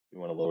You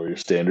want to lower your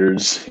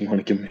standards? You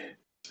want to give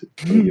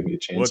me a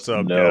chance? What's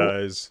up, No.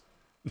 guys?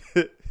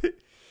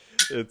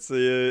 It's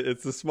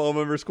the Small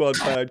Member Squad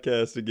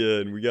podcast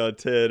again. We got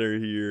Tanner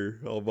here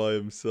all by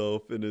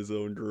himself in his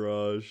own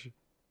garage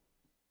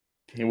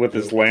With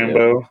his Yep.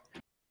 Lambo.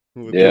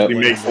 with Yeah. his He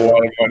makes a Lambo.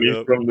 lot of money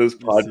Yep, from this you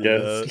see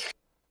podcast.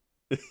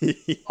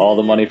 that? All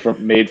the money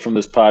made from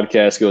this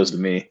podcast goes to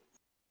me.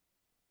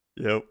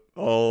 Yep.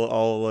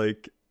 All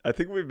like I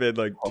think we made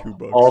like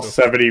 $2. All so-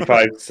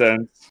 75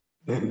 cents.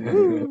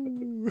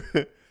 Woo!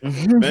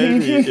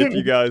 Maybe if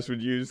you guys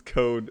would use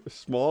code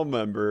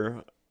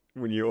SMALLMEMBER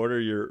when you order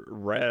your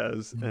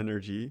Raz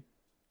energy.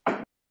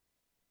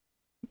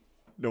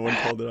 No one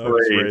called it out.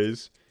 It's Raze.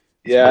 Raze.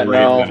 Yeah, Raze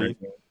no. energy.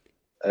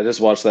 I just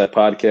watched that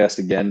podcast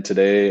again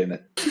today, and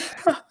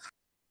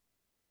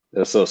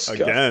it's so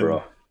scuffed, Again?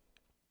 bro.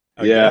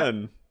 Yeah.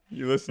 Again,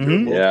 you listened to it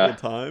Mhm. multiple Yeah.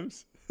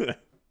 times. It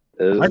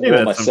I was do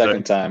that my sometimes.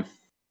 second time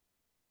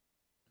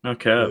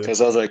Okay.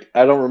 because I was like,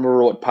 I don't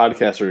remember what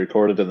podcast I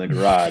recorded in the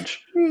garage.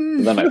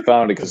 And then I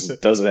found it because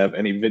it doesn't have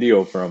any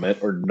video from it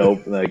or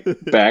no like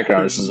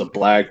background. This is a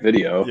black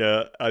video.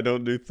 Yeah, I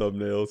don't do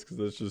thumbnails because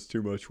that's just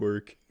too much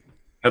work.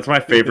 That's my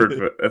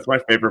favorite. That's my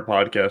favorite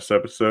podcast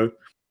episode.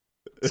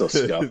 So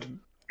scuffed.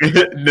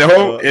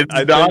 No, it's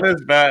I not think-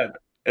 as bad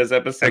as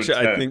episode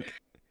Actually, 10.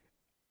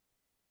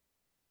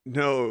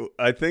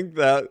 I think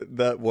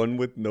that one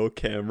with no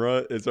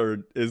camera is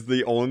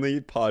the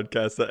only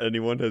podcast that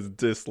anyone has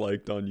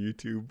disliked on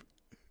YouTube.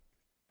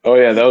 Oh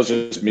yeah, that was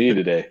just me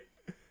today.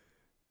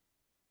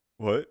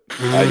 What?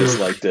 I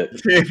disliked it.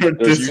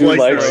 There's Disliked two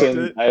likes liked and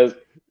it? I was.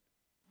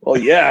 Well,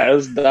 yeah, it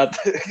was not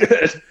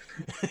good.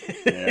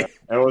 Yeah,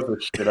 that was a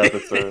shit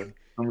episode.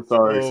 I'm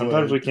sorry. Oh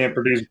Sometimes my we can't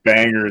produce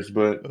bangers,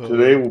 but Oh.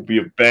 today will be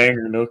a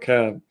banger, no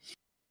cap.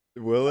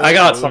 Will it? I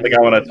got Will something it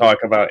I want to be? talk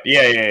about.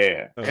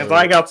 Yeah. Because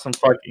I got some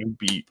fucking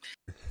beat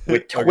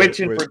with Okay, Twitch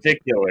in wait.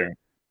 particular.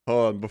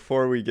 Hold on,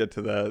 before we get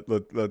to that,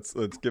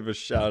 let's give a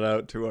shout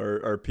out to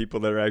our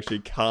people that are actually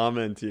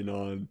commenting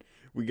on.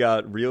 We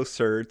got Real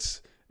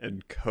Certs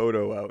and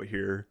Kodo out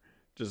here,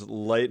 just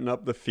lighting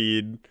up the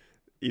feed,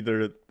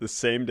 either the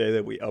same day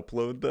that we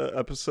upload the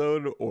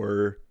episode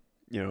or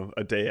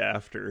a day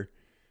after.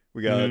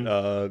 We got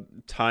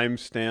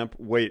timestamp.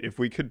 Wait, if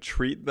we could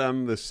treat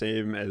them the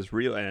same as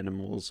real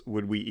animals,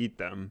 would we eat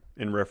them?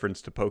 In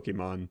reference to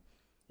Pokemon.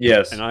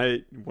 Yes. And I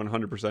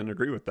 100%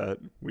 agree with that.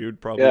 We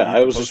would probably Yeah, eat I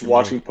the was just Pokemon.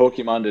 watching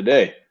Pokemon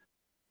today,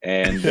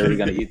 and they were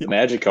gonna eat the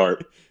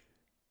Magikarp,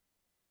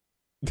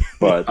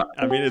 but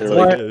I mean, it's They're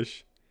like like-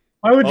 ish.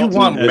 Why would you Oh,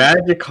 want dude,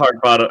 Magikarp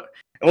out of...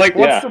 Like,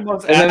 what's yeah, the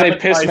most and then they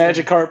pissed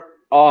appetizing- Magikarp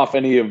off,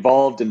 and he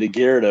evolved into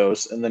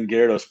Gyarados, and then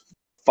Gyarados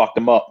fucked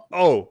him up.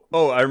 Oh,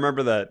 I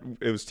remember that.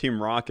 It was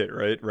Team Rocket,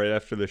 right? Right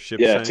after the ship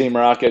Yeah, sank. Team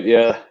Rocket.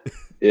 Yeah,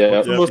 yeah.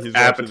 What's the Yep, most he's watching-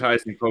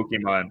 appetizing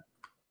Pokemon?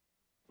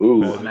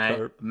 Ooh,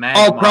 Magikarp.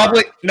 Oh,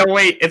 probably... No,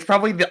 wait. It's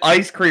probably the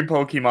ice cream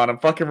Pokemon. I'm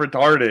fucking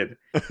retarded.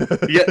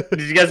 Yeah,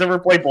 did you guys ever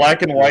play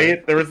Black and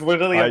White? There was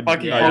literally a I-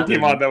 fucking I Pokemon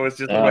didn't. that was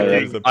just Oh, That yeah.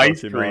 is fucking a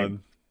ice Pokemon.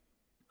 cream.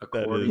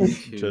 According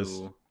is to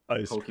just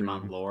ice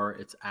Pokemon cream. lore,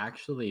 it's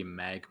actually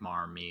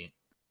Magmar meat.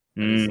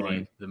 It's Mm.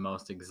 like the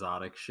most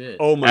exotic shit.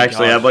 Oh my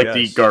Actually, gosh, I'd like yes. to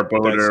eat That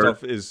Garbodor.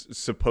 stuff is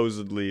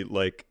supposedly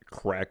like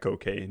crack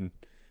cocaine.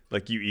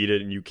 Like you eat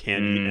it and you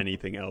can't eat Mm.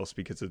 anything else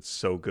because it's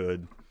so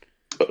good.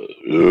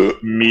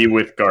 Me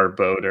with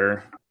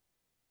Garbodor.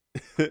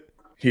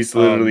 He's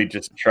literally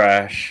just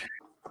trash.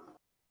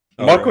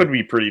 Muck Alright. would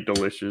be pretty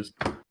delicious.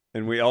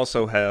 And we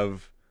also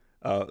have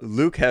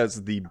Luke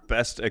has the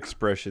best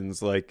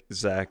expressions like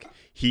Zach.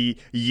 He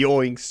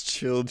yoinks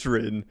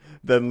children.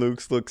 Then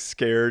Luke looks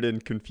scared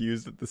and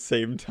confused at the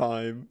same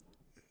time.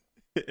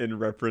 In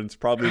reference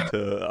probably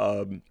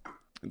to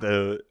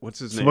the what's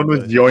his Someone name?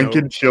 was The Hypno-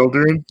 yoinking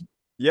children.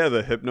 Yeah,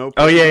 the Hypno.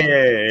 Oh yeah,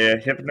 Pokemon. yeah.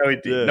 Hypno.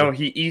 Yeah. No,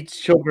 he eats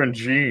children's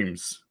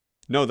dreams.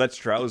 No, that's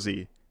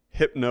Drowsy.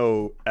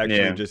 Hypno actually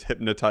Yeah. just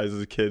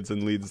hypnotizes kids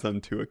and leads them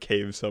to a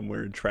cave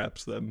somewhere and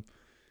traps them.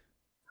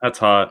 That's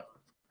hot.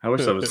 I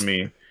wish that was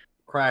me.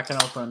 Cracking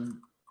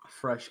open a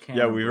fresh can.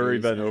 Yeah, of we've already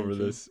Raze been over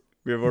energy. this.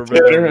 We have already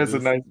been Tanner over has a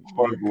this. nice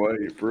Bud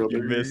Light, brother.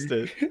 You missed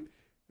it.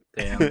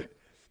 Damn.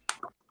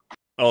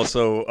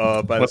 Also,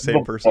 by the What same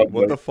the person, fuck,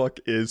 what like- the fuck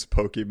is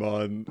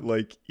Pokemon?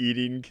 Like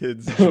eating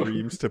kids'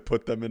 dreams to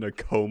put them in a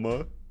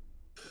coma?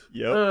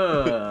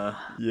 Yep.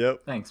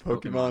 Yep. Thanks,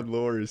 Pokemon Pokemon.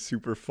 lore is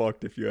super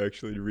fucked if you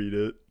actually read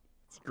it.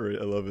 It's great.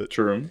 I love it.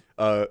 True.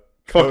 Uh,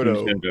 Fuck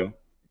Kodo. Nintendo.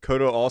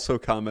 Kodo also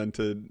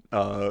commented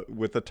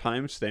with a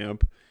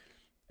timestamp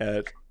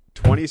at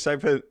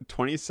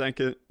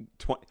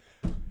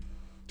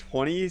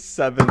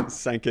 27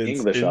 seconds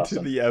English into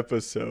awesome. the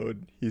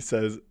episode. He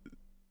says,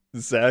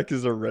 Zach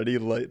is already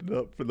lighting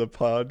up for the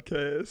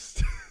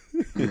podcast.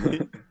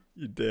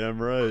 You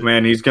damn right.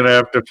 Man, he's gonna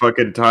have to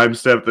fucking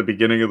timestamp the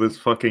beginning of this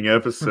fucking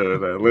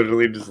episode. I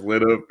literally just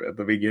lit up at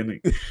the beginning.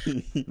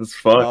 It's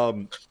fuck.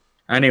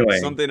 Anyway,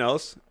 Something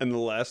else, and the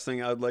last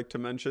thing I'd like to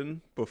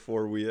mention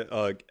before we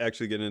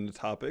actually get into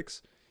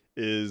topics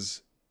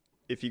is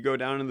if you go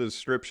down in the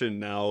description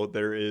now,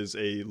 there is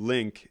a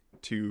link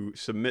to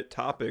submit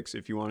topics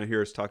if you want to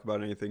hear us talk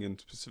about anything in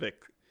specific.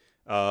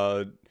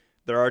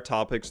 There are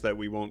topics that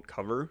we won't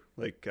cover,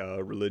 like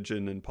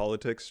religion and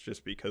politics,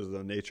 just because of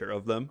the nature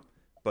of them.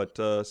 But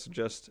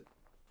suggest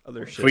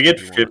other shit. If we get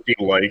 50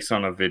 likes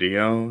on a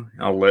video,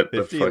 I'll let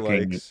the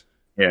fucking likes.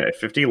 Yeah,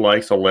 50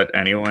 likes, I'll let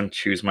anyone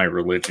choose my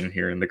religion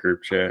here in the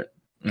group chat.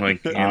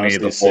 Like, give me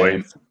the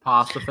voice.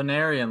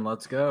 Pastafanarian,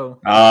 let's go.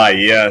 Ah,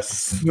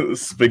 yes,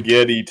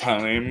 spaghetti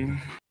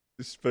time.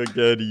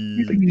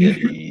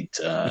 Spaghetti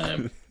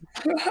time.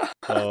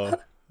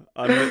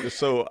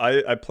 So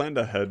I planned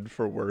ahead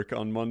for work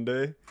on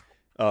Monday.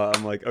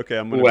 I'm like, okay,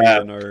 I'm gonna be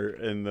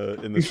in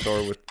the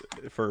store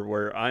for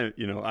where I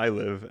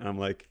live, and I'm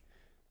like,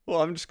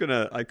 well,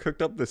 I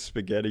cooked up this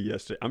spaghetti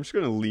yesterday. I'm just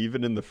gonna leave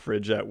it in the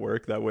fridge at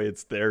work. That way,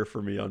 it's there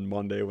for me on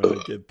Monday when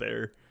I get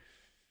there.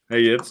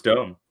 Hey, it's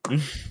dumb.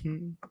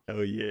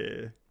 Oh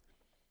yeah.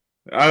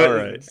 All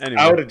right. Anyway.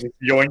 I would have just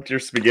yoinked your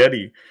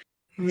spaghetti.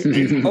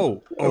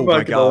 oh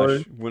my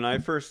gosh! When I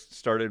first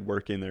started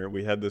working there,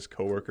 we had this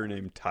coworker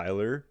named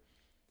Tyler.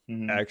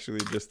 Actually,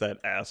 just that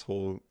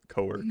asshole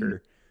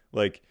coworker.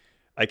 Like,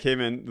 I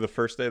came in the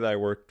first day that I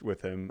worked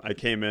with him. I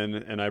came in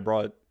and I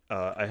brought.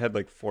 I had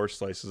like 4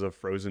 slices of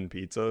frozen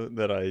pizza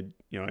that I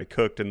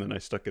cooked, and then I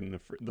stuck in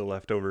the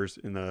leftovers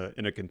in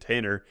a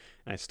container,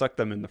 and I stuck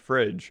them in the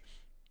fridge.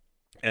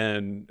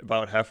 And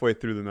about halfway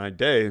through my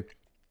day,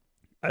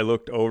 I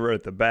looked over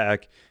at the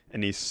back,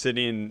 and he's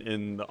sitting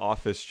in the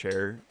office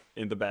chair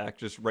in the back,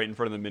 just right in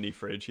front of the mini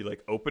fridge. He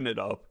like opened it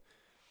up,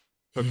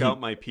 took out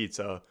my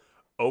pizza,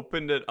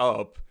 opened it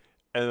up,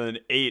 and then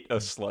ate a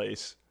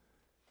slice.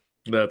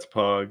 That's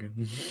Pog.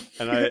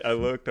 And I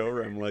looked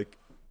over, I'm like,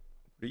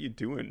 what are you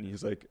doing? And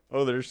he's like,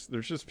 oh, there's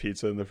just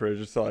pizza in the fridge.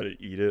 I just thought I'd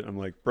eat it. I'm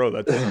like, bro,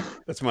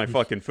 that's my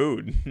fucking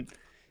food.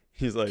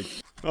 He's like,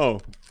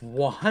 oh,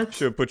 what?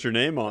 Should have put your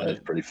name on it.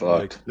 That's pretty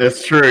fucked. Like,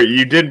 that's true.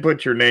 You did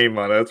put your name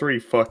on it. That's where you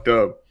fucked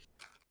up.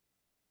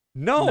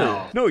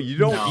 No, you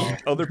don't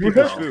eat other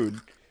people's food.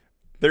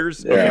 There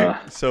was a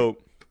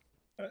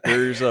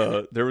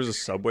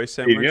Subway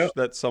sandwich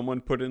that someone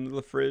put into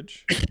the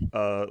fridge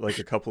like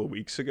a couple of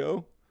weeks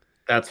ago.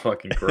 That's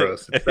fucking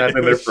gross. It's been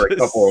in there for a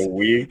couple of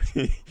weeks.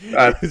 We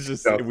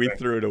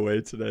threw it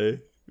away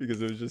today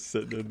because it was just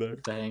sitting in there.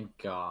 Thank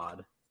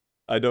God.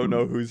 I don't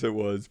know whose it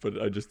was,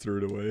 but I just threw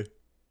it away.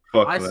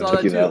 I saw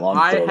that too.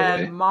 I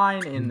had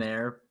mine in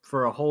there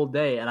for a whole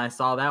day, and I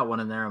saw that one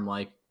in there. I'm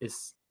like,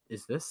 is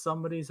this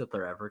somebody's that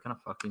they're ever gonna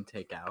fucking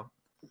take out?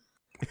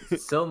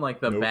 It's still in like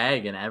the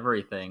bag and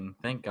everything.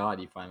 Thank God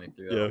you finally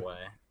threw it away.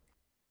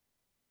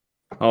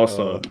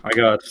 Also, I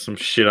got some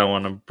shit I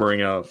want to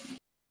bring up.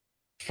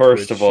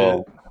 First of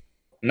all,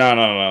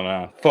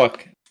 no.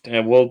 Fuck.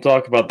 And we'll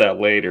talk about that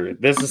later.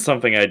 This is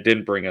something I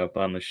didn't bring up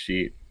on the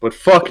sheet. But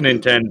fuck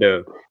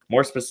Nintendo.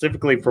 More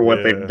specifically for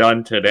what they've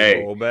done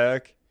today.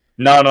 Rollback?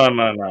 No.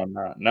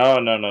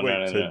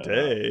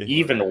 Today?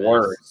 Even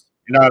worse.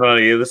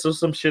 No. This was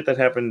some shit that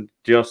happened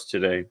just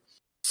today.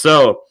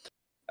 So,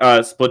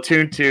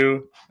 Splatoon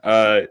 2,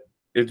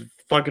 it's a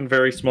fucking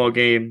very small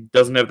game.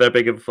 Doesn't have that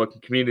big of a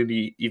fucking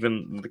community.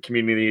 Even the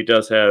community it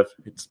does have,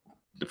 it's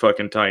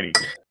fucking tiny.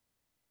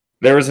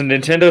 There was a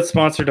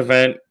Nintendo-sponsored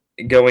event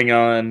going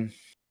on.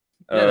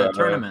 The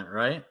tournament,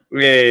 right?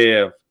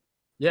 Yeah.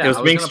 Yeah, it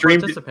was being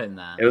streamed. Participate in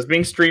that. It was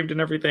being streamed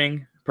and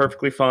everything,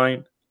 perfectly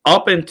fine.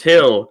 Up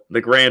until the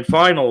grand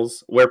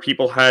finals, where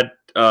people had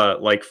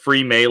like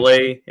free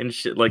melee and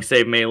shit, like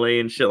save melee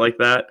and shit like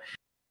that.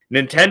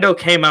 Nintendo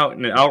came out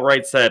and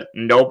outright said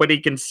nobody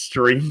can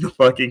stream the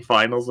fucking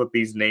finals with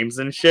these names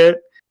and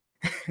shit.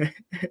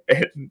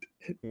 And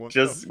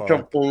just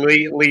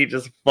completely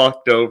just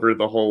fucked over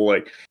the whole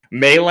like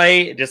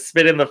melee, just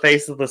spit in the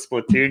face of the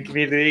Splatoon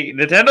community.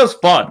 Nintendo's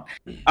fun.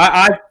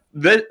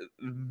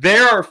 They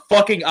are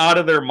fucking out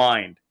of their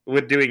mind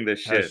with doing this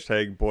shit.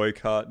 Hashtag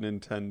boycott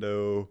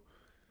Nintendo.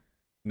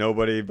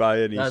 Nobody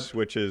buy any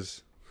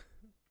Switches.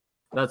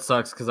 That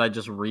sucks because I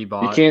just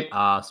rebought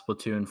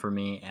Splatoon for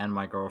me and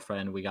my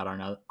girlfriend. We got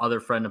our other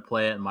friend to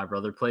play it, and my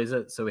brother plays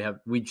it. So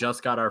we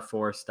just got our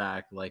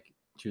 4-stack like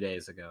 2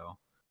 days ago.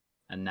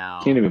 And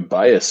now can't even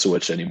buy a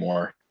Switch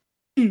anymore.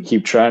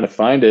 Keep trying to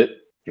find it.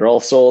 You're all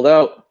sold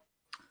out.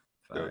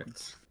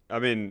 Facts. I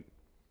mean,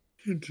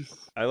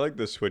 I like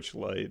the Switch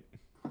Lite.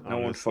 No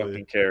one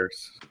fucking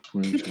cares. I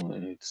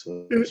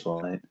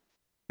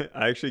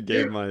actually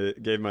gave my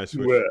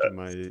Switch to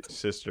my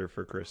sister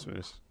for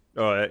Christmas.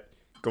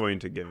 Going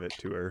to give it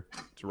to her.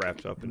 It's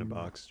wrapped up in a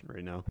box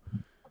right now.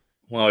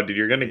 Wow, dude,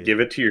 you're gonna give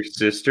it to your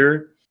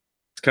sister?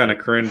 It's kind of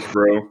cringe,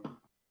 bro.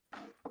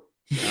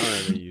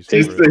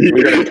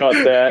 We're gonna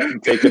cut that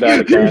and take it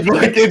out of context.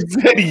 You fucking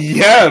said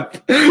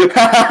yep.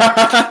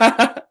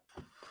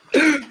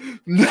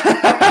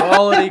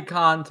 Quality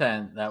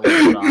content that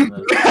was on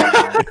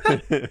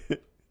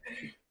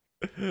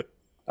this.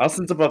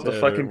 Austin's about to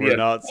fucking be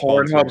not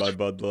sponsored by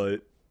Bud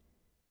Light.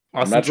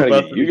 I'm not trying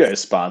to get you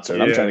guys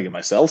sponsored. I'm trying to get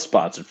myself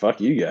sponsored.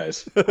 Fuck you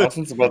guys.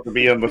 Austin's about to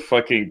be on the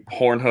fucking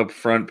Pornhub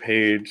front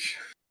page.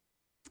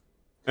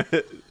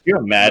 Can you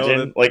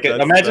imagine?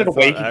 Imagine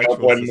waking up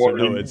one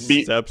morning, it's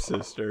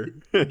stepsister,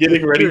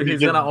 getting ready. Dude,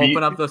 he's gonna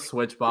open up the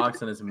switch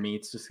box and his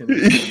meat's just gonna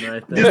be sitting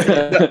right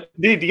there.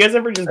 Dude, do you guys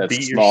ever just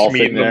beat your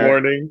meat in the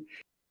morning?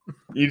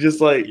 You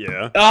just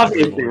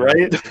obviously,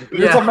 right? Just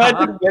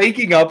imagine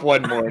waking up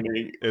one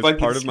morning. It's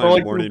part of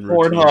my morning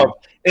routine.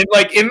 And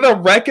in the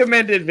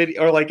recommended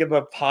video, or in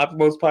the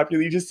most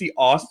popular, you just see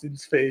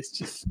Austin's face.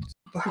 Just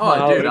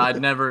dude,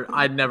 I'd never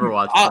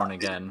watch porn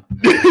again.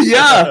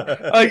 Yeah,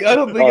 I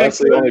don't think that's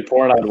the only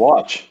porn I'd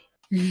watch.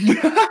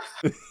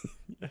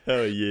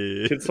 Hell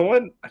yeah! Can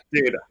someone,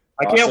 dude?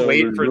 I can't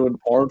wait for doing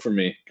porn for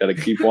me. Got to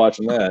keep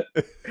watching that.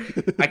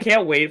 I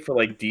can't wait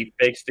for deep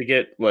fakes to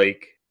get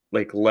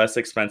less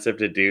expensive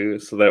to do,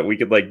 so that we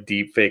could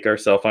deep fake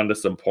ourselves onto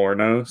some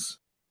pornos.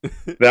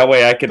 That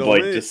way, I could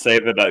just say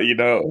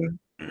that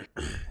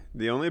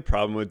The only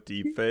problem with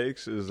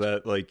deepfakes is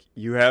that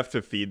you have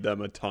to feed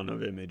them a ton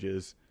of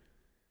images,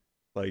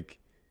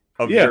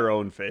 of your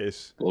own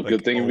face. Well,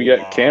 good thing we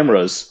got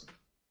cameras.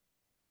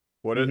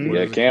 What we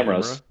got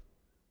cameras.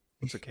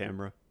 What's a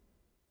camera?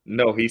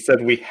 No, he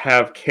said we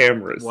have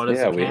cameras. What is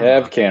a camera? We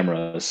have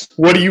cameras.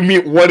 What do you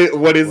mean? What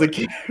is a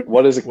camera?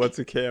 What's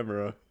a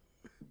camera?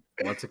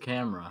 What's a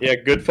camera? Yeah,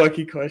 good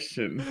fucking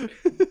question.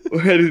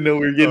 I didn't know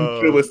we were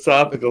getting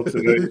philosophical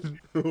today.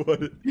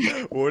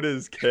 What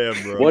is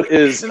camera? What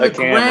is In a the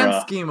camera?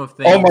 grand scheme of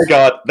things. Oh my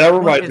god, that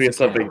reminds me of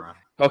something. Camera?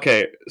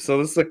 Okay, so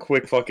this is a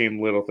quick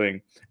fucking little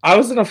thing. I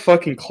was in a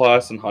fucking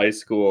class in high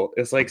school.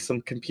 It's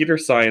some computer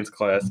science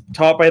class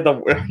taught by the.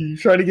 Are you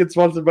trying to get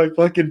sponsored by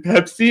fucking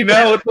Pepsi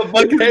now? What the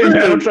fuck? Hey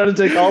man, I'm trying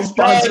to take all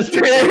sponsors.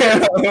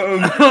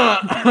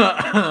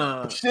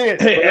 Shit.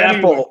 Hey,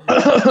 Apple.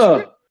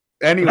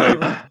 Anyway.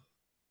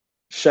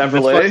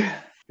 Chevrolet.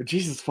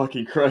 Jesus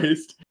fucking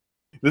Christ.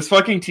 This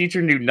fucking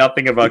teacher knew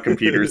nothing about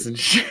computers and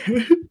shit.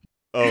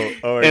 Oh,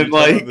 are you talking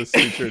about this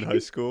teacher in high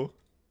school?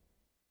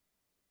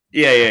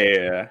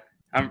 Yeah.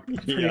 I'm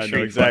pretty I sure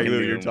know exactly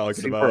what you're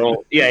talking about.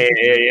 Old. Yeah.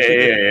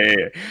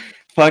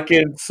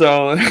 Fucking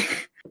so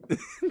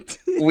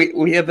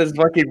we had this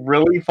fucking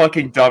really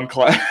fucking dumb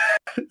class.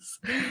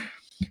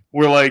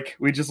 Where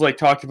we just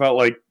talked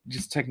about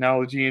just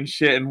technology and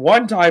shit. And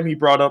one time he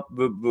brought up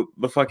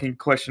the fucking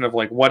question of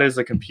what is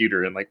a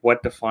computer and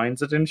what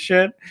defines it and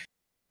shit.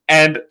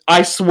 And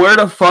I swear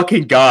to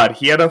fucking God,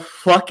 he had a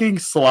fucking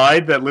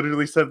slide that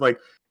literally said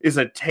is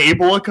a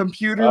table a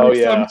computer or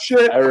some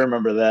shit? I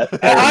remember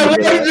that. I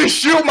wanted to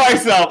shoot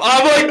myself.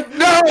 I'm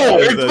no,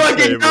 it's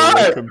fucking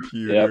not.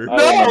 Yep,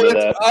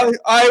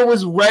 I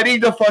was ready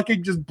to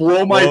fucking just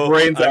blow my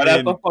brains out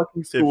at the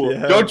fucking school.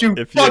 Don't you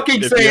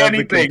fucking say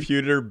anything. The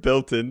computer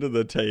built into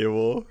the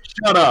table.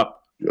 Shut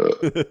up. Go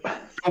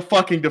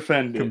fucking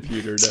defend it.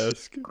 Computer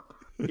desk.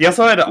 He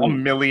also had a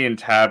million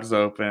tabs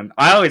open.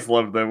 I always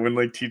loved them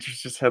when teachers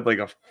just had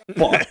a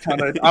fuck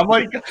ton of. I'm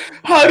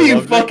how do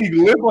you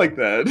fucking live like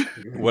that?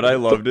 What I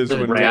loved is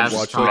when they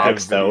watch a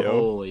video.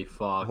 Holy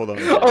fuck! Hold on.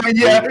 Oh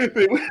yeah.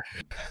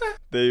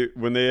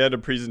 When they had a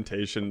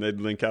presentation, they'd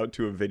link out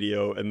to a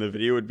video, and the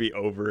video would be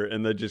over,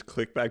 and they'd just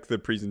click back to the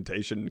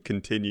presentation and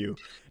continue,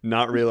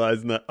 not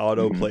realizing that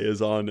autoplay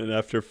is on, and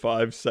after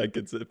 5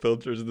 seconds, it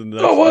filters to the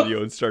next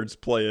video and starts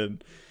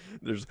playing.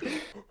 There's.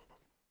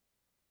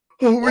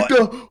 What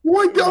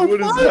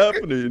is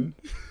happening?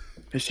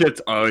 This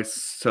shit's it's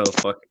so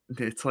fucking.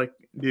 It's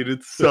dude,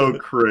 it's so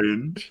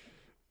cringe.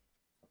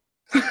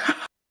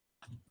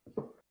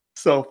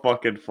 So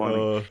fucking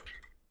funny.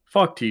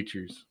 Fuck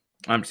teachers.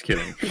 I'm just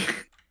kidding.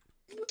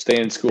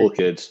 Stay in school,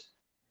 kids.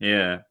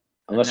 Yeah.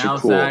 Unless now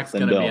you're cool, Zach's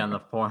then gonna don't. be on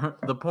the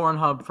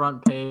Pornhub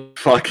front page.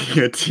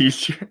 Fucking a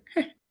teacher.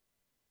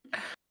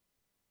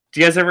 Do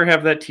you guys ever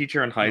have that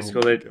teacher in high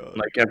school that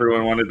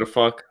everyone wanted to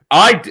fuck?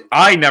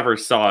 I never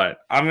saw it.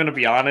 I'm gonna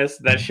be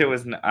honest. That shit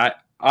was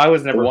I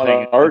was never one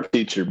art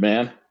teacher,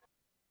 man.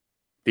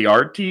 The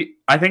art teacher.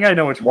 I think I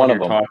know which one you're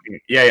talking.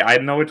 Yeah, I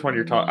know which one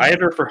you're talking. I had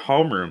her for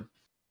homeroom.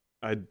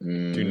 I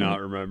do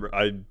not remember.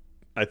 I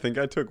think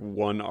I took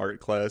one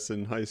art class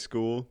in high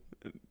school,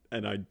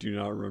 and I do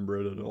not remember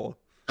it at all.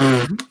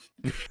 Could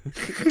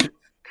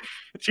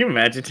you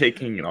imagine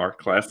taking an art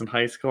class in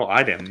high school?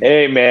 I didn't.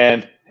 Hey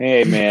man.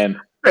 Hey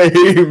man.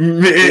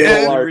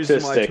 The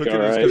reason why I took it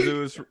is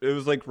because it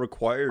was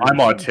required. I'm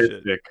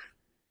autistic.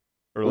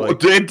 Or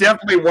it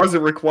definitely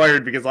wasn't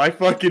required because I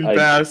fucking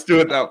passed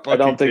doing that. I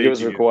don't think it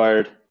was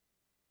required.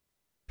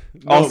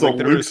 No, also,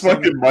 Luke's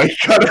fucking mic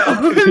cut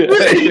out.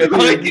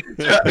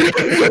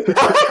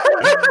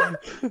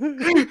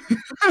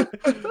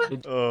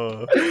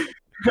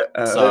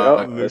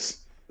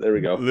 There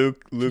we go.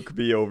 Luke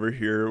be over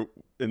here.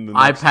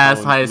 I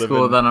passed high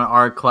school, then an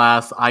art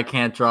class. I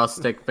can't draw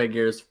stick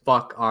figures.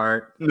 Fuck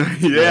art.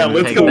 Yeah,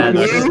 let's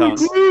go.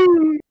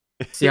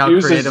 See how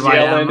creative I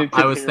am?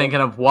 I was thinking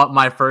of what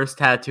my first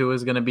tattoo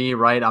was going to be,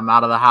 right? I'm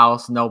out of the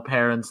house, no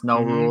parents,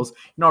 no rules. You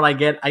know what I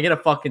get? I get a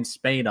fucking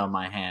spade on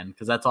my hand,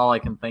 because that's all I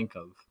can think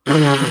of.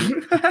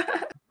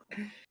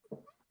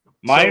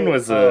 Mine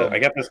was, I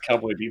got this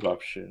Cowboy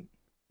Bebop shit.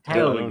 I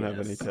don't have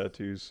any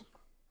tattoos.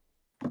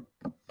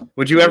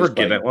 Would you ever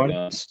get it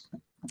one?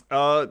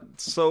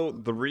 So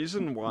the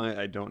reason why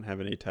I don't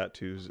have any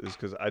tattoos is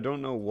because I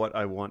don't know what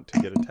I want to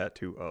get a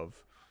tattoo of.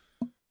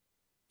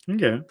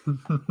 Okay.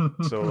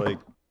 So like,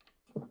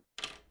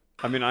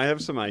 I mean, I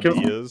have some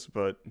ideas,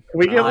 but can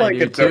we get like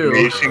a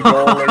donation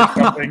goal or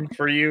something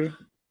for you?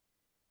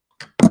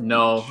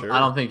 No, sure. I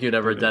don't think you'd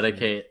ever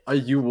dedicate.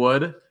 You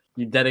would.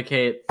 You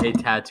dedicate a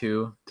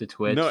tattoo to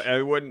Twitch? No,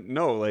 I wouldn't.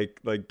 No,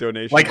 like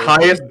donation. Like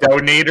highest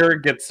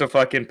donator gets to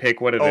fucking pick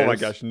what it is. Oh my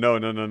gosh, no!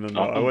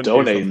 I wouldn't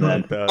donate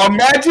like that.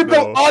 Imagine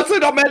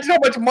imagine how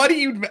much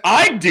money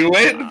I'd do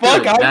it.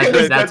 Fuck,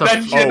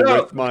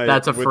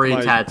 that's a free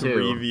tattoo.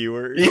 3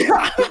 viewers.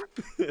 Yeah.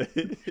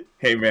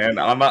 Hey man,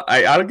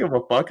 I don't give a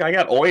fuck. I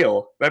got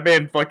oil. That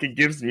man fucking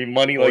gives me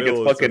money like it's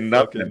fucking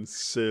nothing. Fucking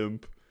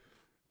simp.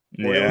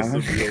 Yeah. Oil's the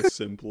real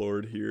simp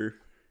lord here.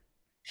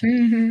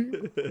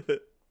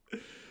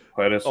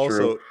 That is also,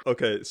 true.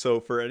 Okay, so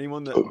for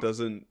anyone that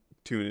doesn't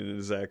tune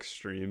into Zach's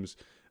streams,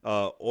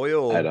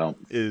 Oil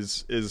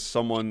is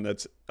someone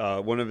that's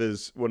one of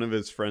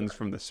his friends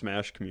from the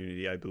Smash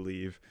community, I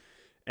believe,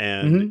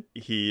 and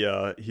he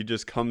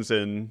just comes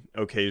in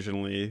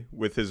occasionally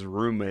with his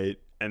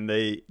roommate, and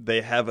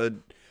they have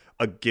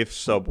a gift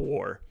sub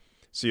war.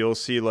 So you'll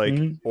see like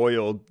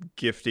Oil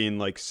gifting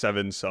like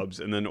 7 subs,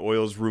 and then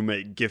Oil's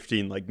roommate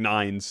gifting like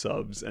 9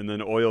 subs, and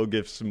then Oil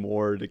gifts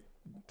more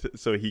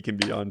so he can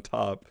be on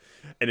top,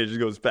 and it just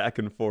goes back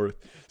and forth.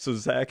 So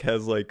Zach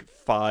has like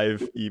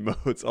 5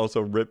 emotes.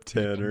 Also, Rip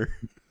Tanner.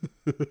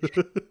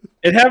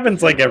 It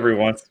happens like every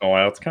once in a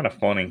while. It's kind of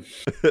funny.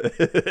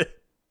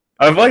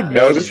 I've like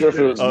I wasn't sure if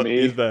it was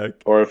me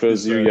or if it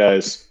was you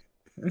guys.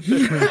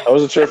 I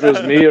wasn't sure if it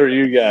was me or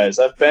you guys.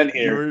 I've been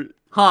here.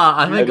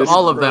 I think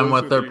all of them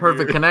with their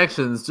perfect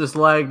connections just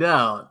lagged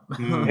out.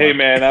 Hey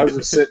man, I was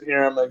just sitting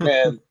here. I'm like,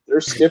 man,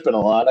 they're skipping a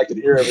lot. I could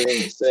hear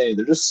everything they're saying.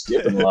 They're just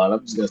skipping a lot.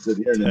 I'm just gonna sit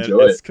here and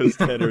enjoy it. Because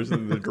Tanner's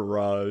in the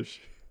garage.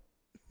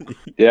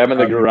 Yeah, I'm in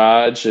the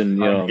garage,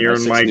 and I'm here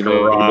in my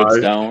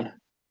garage. Down.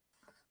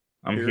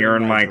 I'm here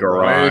in my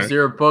garage. Where's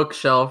your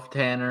bookshelf,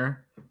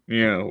 Tanner?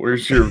 Yeah,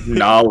 where's your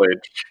knowledge?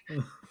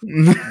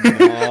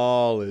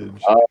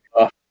 Knowledge.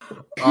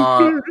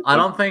 I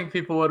don't think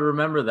people would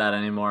remember that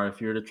anymore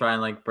if you were to try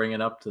and like bring it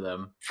up to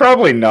them.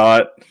 Probably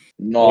not.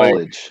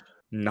 Knowledge.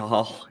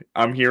 No,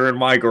 I'm here in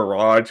my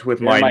garage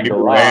with my new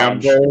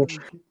Lambo.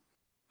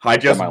 I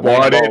just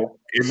bought it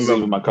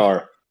in my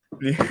car.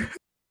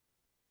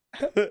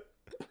 The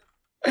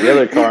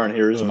other car in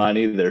here isn't mine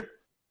either.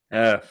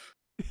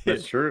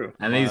 That's true.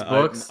 And these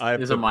books,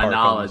 these are my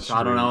knowledge.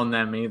 I don't own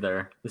them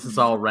either. This is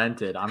all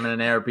rented. I'm in an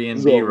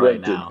Airbnb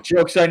right now.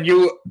 Joke's on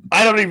you.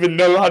 I don't even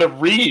know how to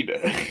read.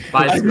 If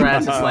I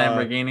scratch this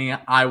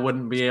Lamborghini, I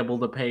wouldn't be able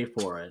to pay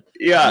for it.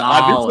 Yeah,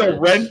 it's a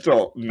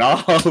rental.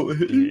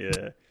 Knowledge.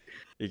 Yeah.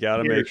 You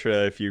gotta make sure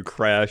that if you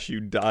crash, you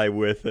die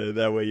with it.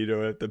 That way you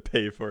don't have to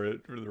pay for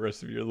it for the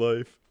rest of your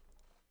life.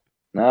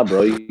 Nah,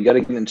 bro, you gotta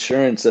get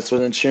insurance. That's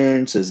what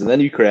insurance is. And then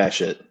you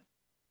crash it.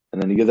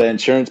 And then you get that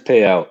insurance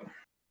payout.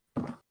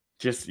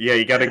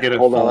 You gotta get it.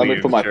 Hold on, let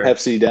me put my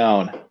Pepsi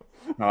down.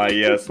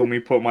 Yes, let me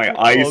put my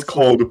ice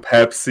cold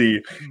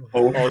Pepsi.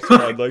 Also,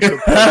 I'd like to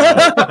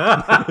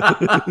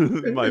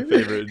put my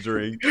favorite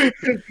drink.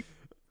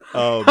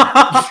 So,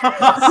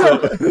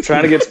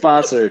 trying to get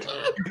sponsored.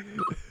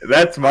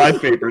 That's my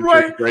favorite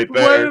drink right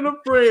there. Right in a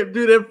frame,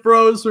 dude. It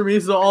froze for me,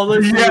 so all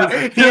this.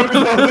 Yeah, he was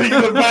holding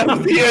the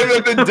Pepsi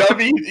and the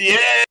dummy.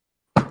 Yeah.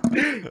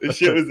 The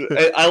shit was.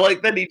 I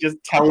like that he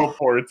just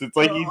teleports. It's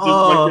like he just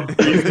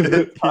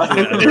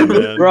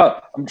bro,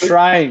 I'm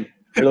trying.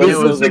 It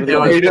was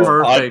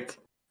perfect.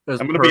 It was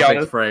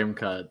perfect frame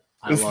cut.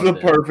 This is the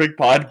perfect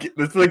podcast.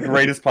 This is the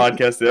greatest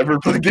podcast ever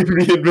fucking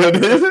be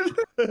invented.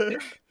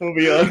 I'll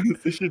be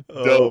honest. This shit's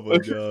dope. Oh my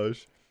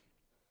gosh.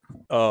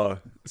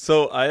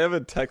 So I have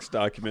a text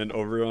document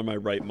over on my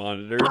right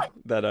monitor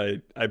that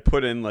I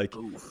put in like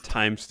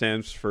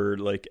timestamps for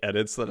like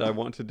edits that I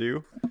want to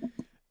do.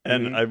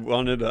 And I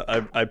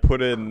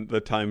put in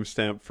the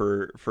timestamp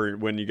for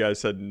when you guys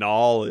said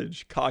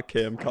knowledge, cock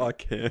cam.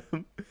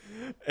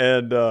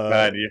 And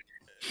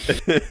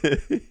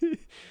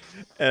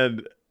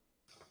and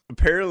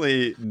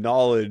apparently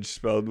knowledge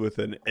spelled with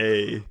an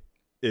A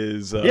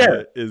has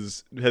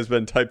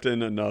been typed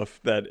in enough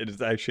that it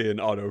is actually an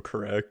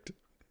autocorrect.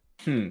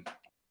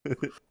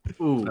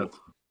 Ooh.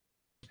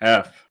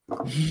 F.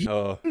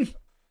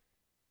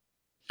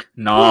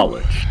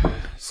 Knowledge.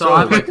 So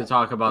I'd like to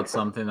talk about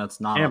something that's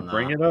not on that.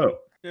 Bring it up.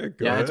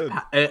 Yeah,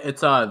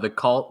 it's the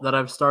cult that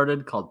I've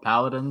started called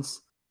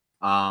Paladins.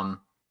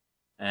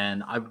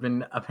 And I've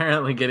been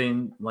apparently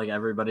getting like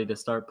everybody to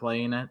start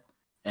playing it,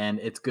 and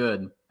it's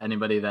good.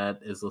 Anybody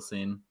that is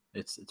listening,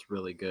 it's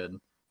really good.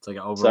 It's like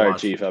an Overwatch. Sorry,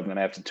 Chief, I'm gonna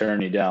have to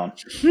turn you down.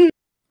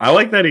 I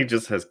like that he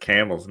just has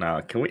camels now.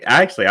 Can we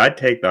actually? I'd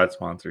take that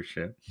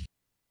sponsorship.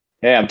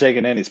 Hey, I'm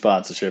taking any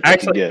sponsorship I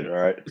can get. All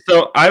right.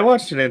 So I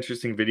watched an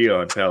interesting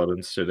video on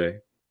Paladins today.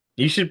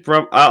 You should.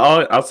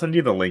 I'll send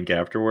you the link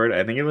afterward.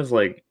 I think it was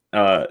like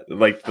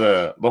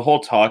the whole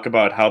talk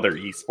about how their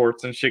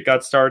esports and shit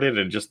got started,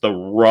 and just the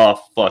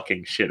rough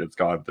fucking shit it's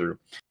gone through.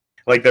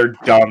 Like their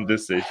dumb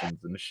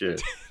decisions and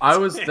shit. I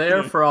was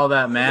there for all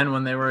that, man,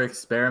 when they were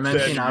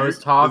experimenting. I was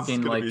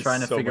talking, like,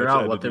 trying to figure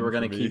out what they were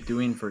going to keep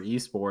doing for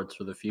esports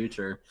for the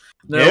future.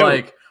 They're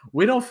like,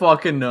 we don't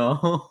fucking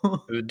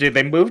know. Dude,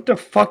 they moved to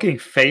fucking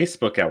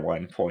Facebook at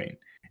one point.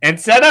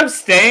 Instead of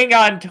staying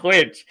on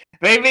Twitch,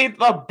 they made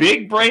the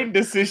big brain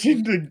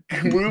decision to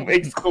move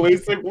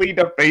exclusively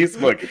to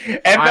Facebook.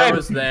 And I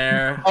was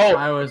there. Oh,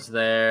 I was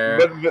there.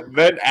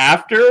 Then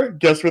after,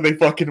 guess where they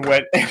fucking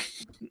went?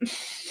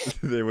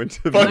 They went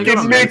to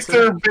fucking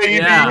Mixer,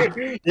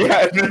 baby.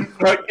 Yeah, and then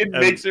fucking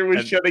Mixer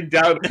was shutting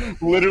down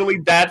literally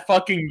that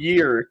fucking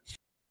year.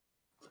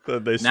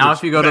 Now,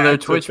 if you go to their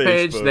Twitch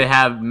page, they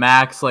have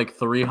max like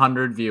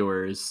 300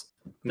 viewers.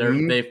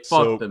 They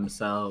fucked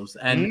themselves.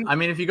 And I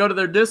mean, if you go to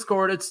their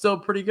Discord, it's still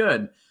pretty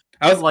good.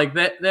 I was like,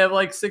 they have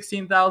like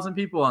 16,000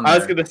 people on there. I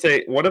was gonna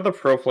say, one of the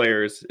pro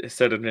players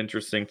said an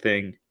interesting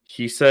thing.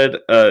 He said,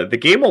 the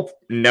game will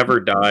never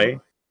die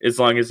as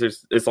long as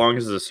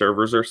the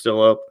servers are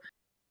still up.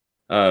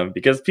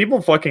 Because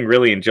people fucking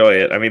really enjoy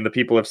it. I mean, the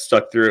people have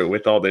stuck through it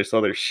with all this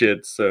other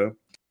shit, so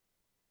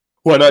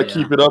why not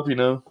keep it up, you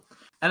know?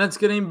 And it's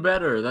getting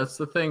better. That's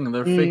the thing.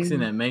 They're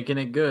fixing it, making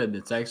it good.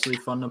 It's actually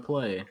fun to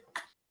play.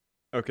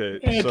 Okay,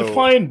 so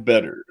define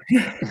better.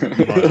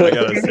 I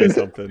gotta say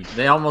something.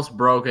 They almost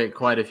broke it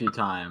quite a few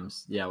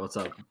times. Yeah, what's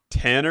up?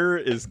 Tanner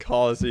is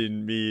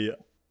causing me.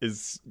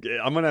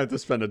 I'm gonna have to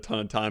spend a ton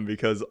of time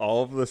because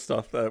all of the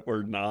stuff that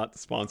we're not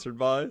sponsored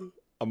by,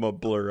 I'm gonna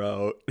blur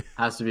out.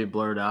 Has to be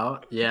blurred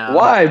out. Yeah.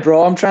 Why,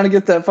 bro? I'm trying to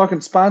get that fucking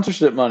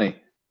sponsorship money.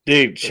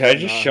 Dude, should I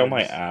just show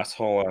my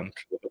asshole on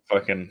the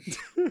fucking?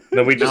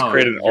 Then we just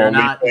created an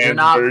OnlyFans. You're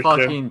not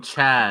fucking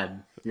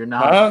Chad. You're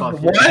not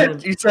fucking.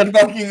 What? You said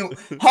fucking.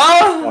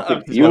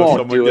 Huh? You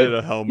won't do it.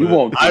 You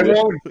won't. I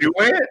won't do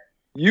it.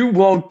 You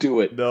won't do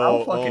it. No.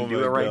 I'll fucking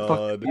do it right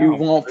fucking now. You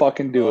won't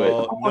fucking do it.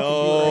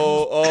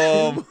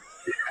 No.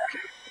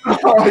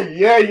 Oh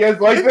yeah, you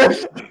guys like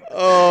this?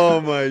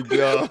 Oh my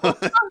god.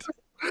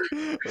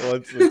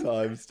 What's the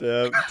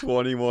timestamp?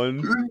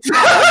 21.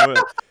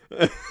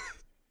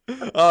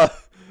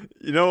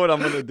 You know what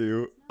I'm gonna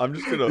do? I'm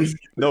just gonna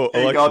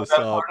Alexa,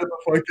 stop.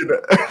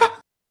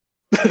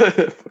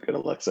 Fucking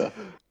Alexa.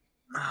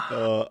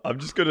 I'm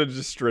just gonna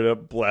straight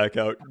up black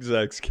out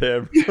Zach's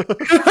camera.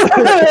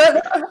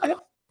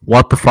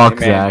 What the fuck,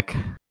 Zach?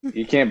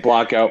 You can't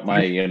block out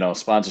my,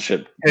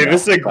 sponsorship. Hey,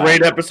 this is a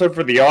great episode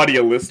for the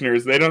audio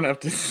listeners. They don't have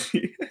to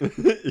see.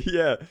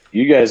 Yeah.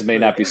 You guys may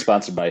not be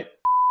sponsored by.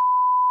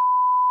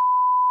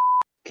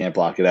 Can't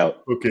block it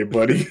out. Okay,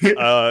 buddy.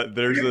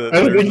 There's a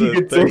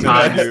thing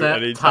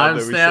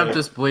timestamp.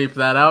 Just bleep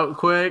that out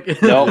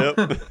quick. Nope.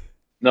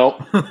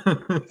 Nope.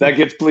 If that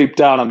gets bleeped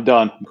out, I'm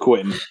done. I'm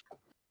quitting.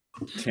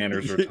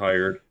 Tanner's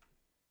retired.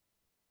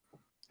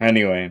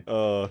 Anyway.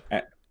 Okay.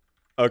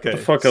 What the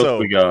fuck else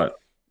we got?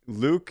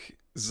 Luke,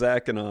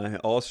 Zach, and I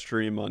all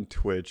stream on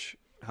Twitch.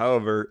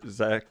 However,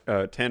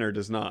 Tanner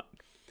does not.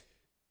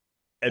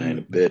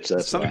 And bitch,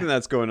 that's something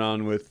that's going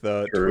on with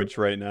Twitch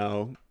right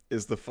now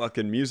is the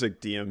fucking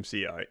music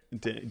DMCA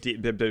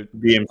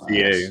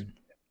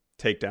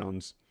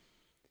takedowns.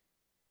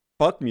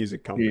 Fuck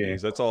music companies. Yeah.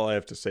 That's all I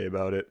have to say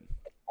about it.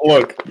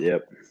 Look,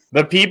 yep.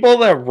 The people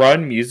that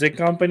run music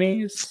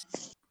companies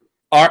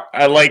are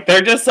like,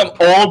 they're just some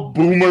old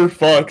boomer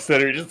fucks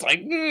that are just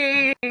like,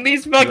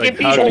 these fucking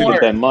people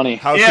get that money.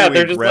 How can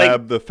we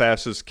grab the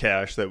fastest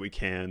cash that we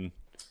can?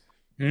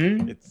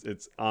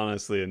 It's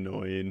honestly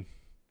annoying.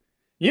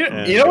 You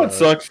know what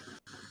sucks?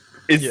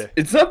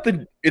 It's not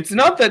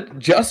that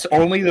just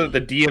only the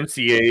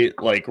DMCA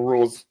like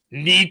rules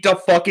need to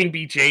fucking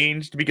be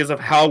changed because of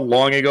how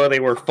long ago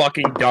they were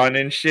fucking done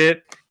and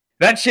shit.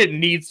 That shit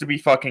needs to be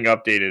fucking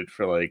updated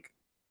for like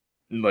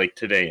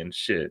today and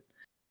shit.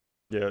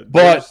 Yeah,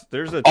 but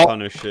there's a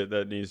ton of shit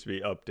that needs to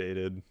be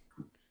updated.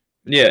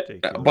 Yeah,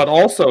 but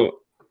also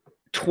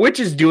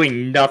Twitch is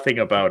doing nothing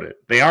about it.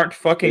 They aren't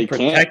fucking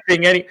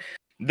protecting any.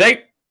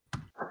 They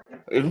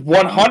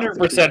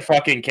 100%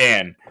 fucking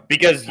can.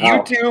 Because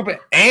YouTube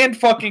and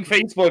fucking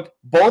Facebook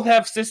both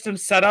have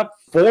systems set up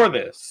for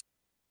this.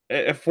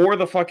 For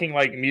the fucking,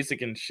 like,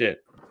 music and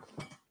shit.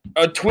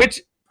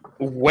 Twitch,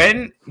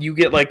 when you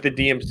get, like, the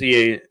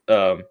DMCA,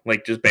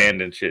 like, just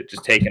banned and shit,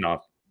 just taken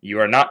off, you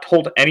are not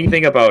told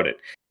anything about it.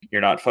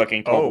 You're not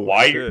fucking told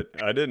why you're...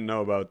 I didn't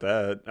know about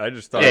that. I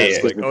just thought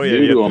it was like,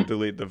 you have to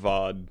delete the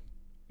VOD.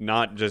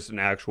 Not just an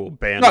actual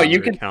ban on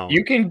your account.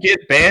 You can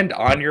get banned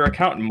on your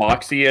account.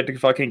 Moxie had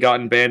fucking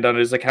gotten banned on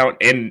his account.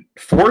 And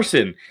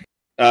Forsen,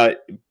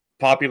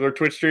 popular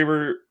Twitch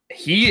streamer,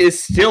 he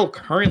is still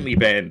currently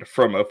banned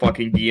from a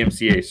fucking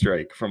DMCA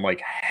strike from like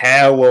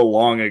hella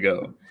long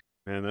ago.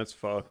 Man, that's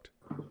fucked.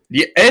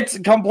 Yeah, it's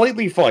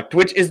completely fucked.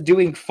 Twitch is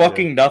doing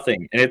fucking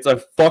nothing. And it's a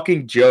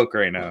fucking joke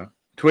right now.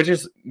 Twitch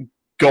is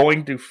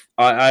going to...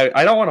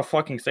 I don't want to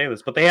fucking say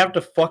this, but they have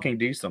to fucking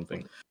do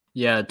something.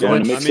 Yeah,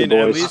 Twitch. I mean,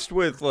 at least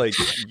with like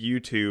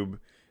YouTube,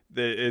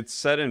 it's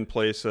set in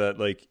place that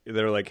like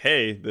they're like,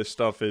 hey, this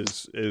stuff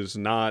is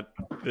not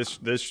this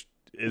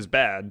is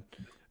bad,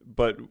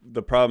 but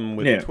the problem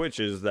with Twitch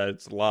is that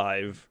it's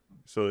live,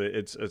 So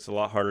it's a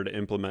lot harder to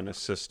implement a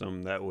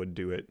system that would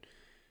do it.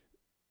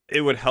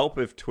 It would help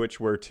if Twitch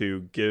were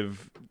to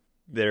give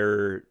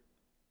their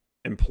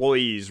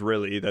employees,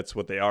 really, that's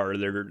what they are.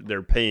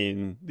 They're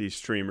paying these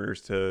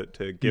streamers to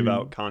give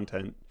out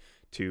content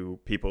to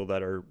people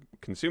that are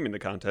consuming the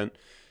content.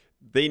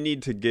 They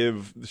need to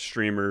give the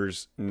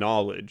streamers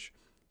knowledge.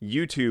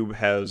 YouTube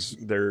has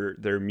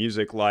their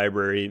music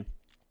library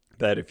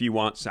that if you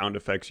want sound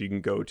effects, you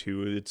can go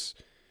to. It's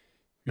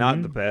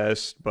not the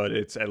best, but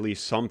it's at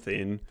least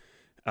something.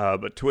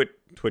 But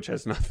Twitch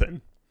has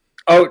nothing.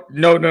 Oh,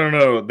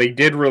 no. They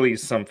did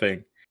release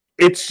something.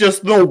 It's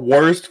just the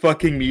worst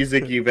fucking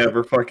music you've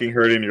ever fucking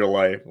heard in your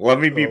life. Let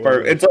me be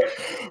It's like...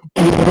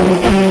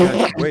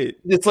 Wait.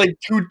 It's like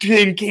 2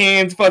 tin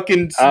cans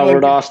fucking...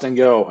 Where'd Austin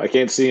go? I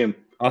can't see him.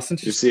 Austin,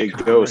 you see a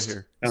ghost.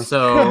 Right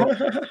so,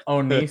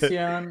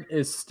 Onision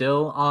is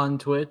still on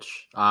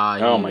Twitch.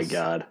 Oh my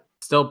god.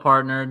 Still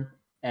partnered,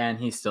 and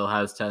he still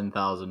has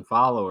 10,000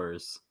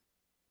 followers.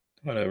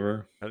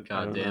 Whatever.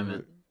 God damn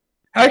it.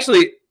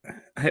 Actually,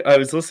 I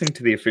was listening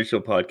to the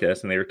official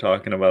podcast, and they were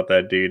talking about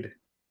that dude.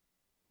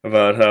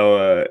 About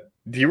how,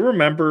 do you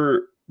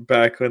remember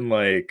back when,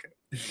 like,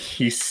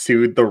 he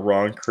sued the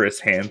wrong Chris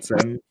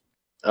Hansen?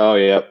 Oh,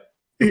 yep.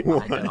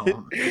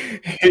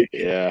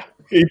 Yeah.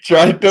 He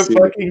tried to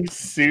fucking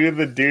sue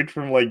the dude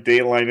from, like,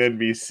 Dateline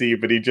NBC,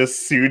 but he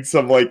just sued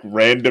some, like,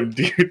 random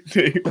dude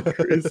named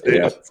Chris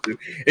Hansen.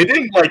 It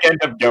didn't, like,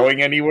 end up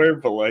going anywhere,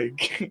 but,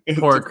 like...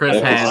 Poor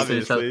Chris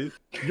Hansen.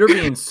 You're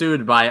being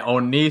sued by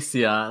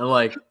Onision.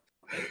 Like...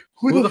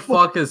 Who the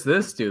fuck is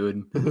this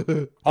dude?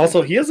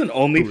 Also, he has an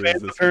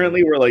OnlyFans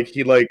apparently where like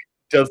he like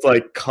does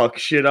like cuck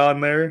shit on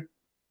there.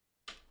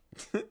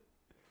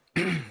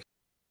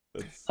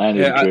 I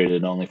need to create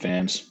an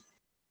OnlyFans.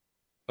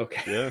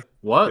 Okay. Yeah.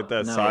 What? Get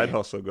that side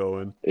hustle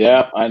going.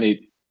 Yeah, I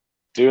need.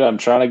 Dude, I'm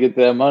trying to get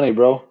that money,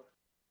 bro.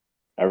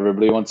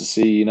 Everybody wants to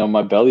see,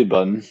 my belly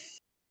button.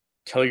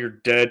 Tell your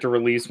dad to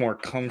release more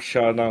cum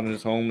shot on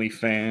his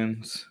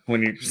OnlyFans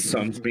when your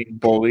son's being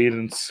bullied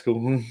in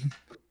school.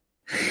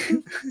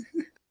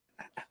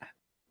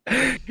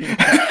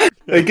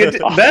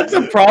 That's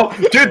a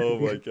problem, dude. Oh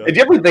my God. Did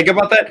you ever think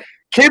about that?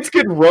 Kids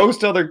can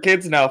roast other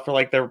kids now for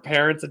like their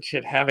parents and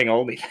shit having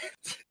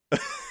OnlyFans.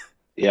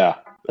 Yeah,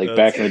 like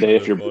back in the day,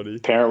 if your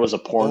parent was a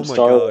porn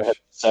star or had a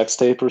sex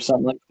tape or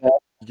something like that,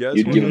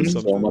 you'd give them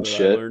so much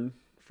shit. I learned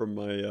from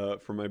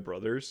my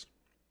brothers.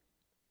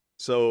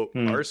 So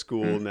our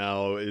school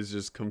now is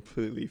just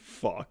completely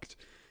fucked.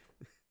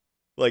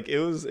 Like it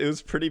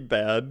was pretty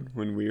bad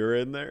when we were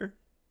in there.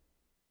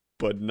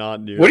 But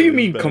not nearly. What do you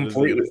mean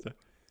completely?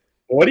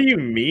 What do you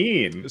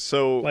mean?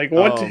 So like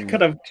what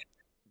kind of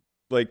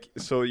like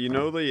so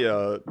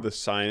the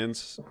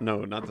science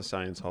not the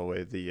science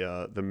hallway,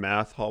 the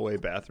math hallway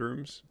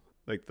bathrooms,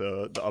 like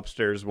the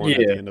upstairs one at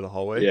the end of the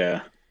hallway.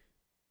 Yeah.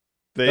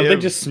 They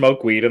just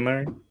smoke weed in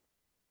there?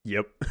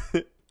 Yep.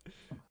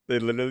 They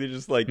literally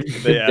just like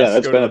they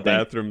ask to go to the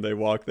bathroom, they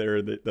walk there,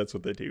 and that's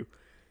what they do.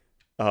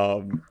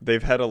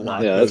 They've had a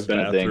lot of those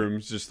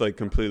bathrooms just like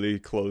completely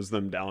close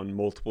them down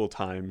multiple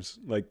times.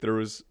 Like there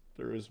was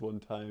one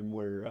time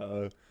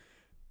where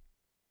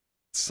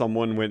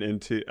someone went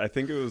into I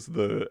think it was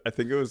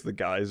the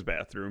guy's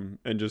bathroom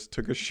and just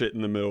took a shit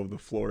in the middle of the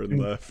floor and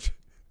left.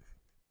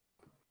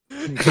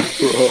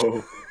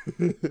 Bro.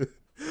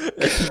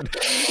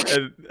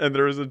 And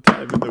there was a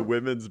time in the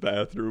women's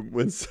bathroom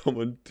when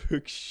someone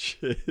took a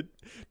shit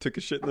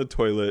in the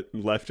toilet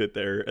and left it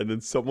there, and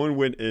then someone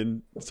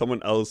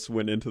else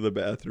went into the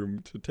bathroom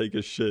to take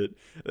a shit.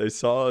 They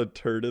saw a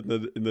turd in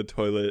the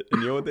toilet,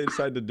 and you know what they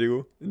decided to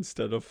do?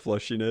 Instead of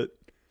flushing it,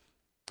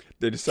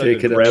 they decided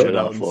to grab it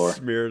out and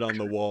smear it on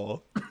the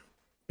wall.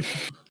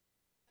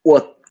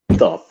 What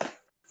the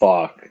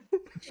fuck?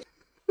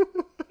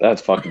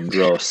 That's fucking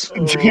gross.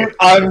 Dude,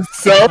 I'm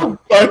so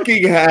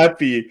fucking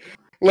happy.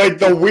 Like,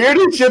 the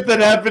weirdest shit that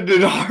happened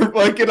in our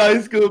fucking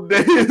high school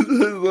days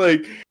is,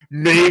 like,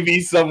 maybe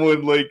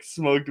someone, like,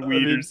 smoked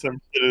weed or some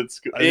shit at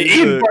school.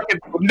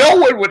 No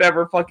one would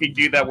ever fucking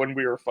do that when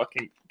we were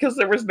fucking... Because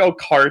there was no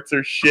carts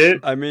or shit.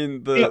 I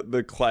mean,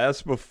 the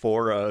class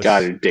before us...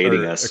 God, you're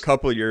dating us. A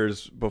couple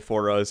years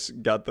before us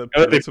got the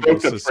principal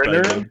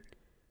suspended.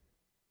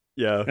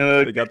 Yeah,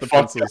 they got the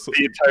principal...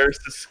 the entire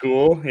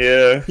school,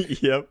 yeah.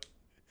 Yep.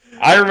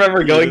 I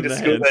remember going to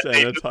school that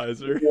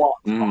sanitizer. Day.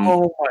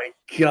 Oh my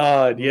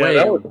god!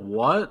 Yeah, wait,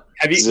 what?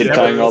 Have you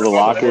zipping all the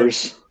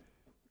lockers?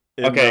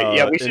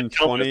 Okay, we should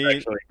tell this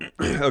actually.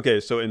 Okay,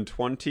 so in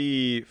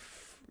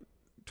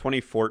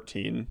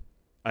 2014,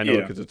 I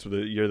know because it's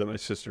the year that my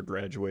sister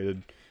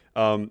graduated.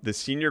 The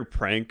senior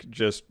prank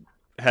just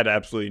had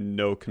absolutely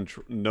no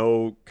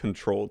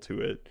control to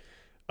it.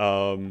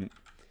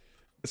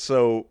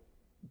 So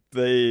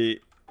they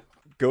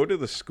go to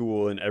the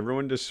school and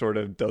everyone just sort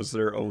of does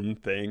their own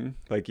thing.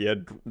 Like you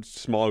had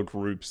small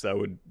groups that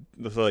would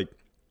one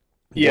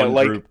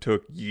group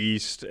took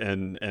yeast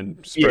and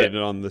spread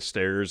it on the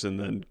stairs and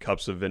then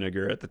cups of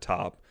vinegar at the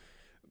top.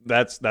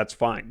 That's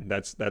fine.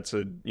 That's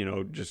a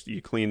just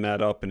you clean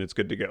that up and it's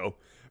good to go.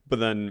 But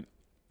then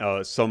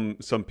some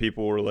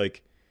people were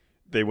like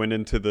they went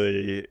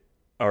into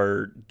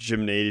our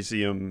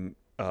gymnasium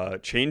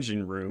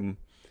changing room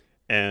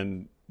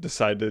and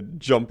decided to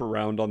jump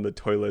around on the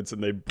toilets,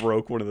 and they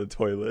broke one of the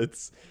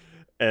toilets,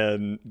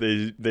 and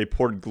they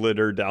poured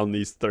glitter down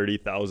these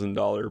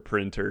 $30,000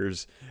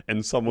 printers,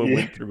 and someone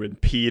went through and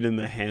peed in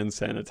the hand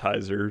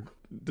sanitizer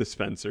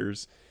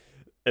dispensers.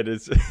 And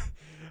it's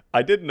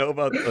I didn't know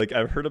about, like,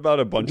 I've heard about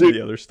a bunch of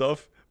the other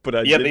stuff, but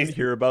I didn't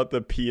hear about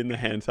the pee in the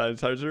hand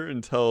sanitizer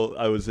until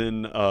I was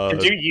in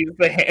Did you use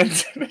the hand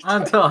sanitizer?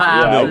 Until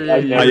after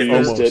I never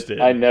used it.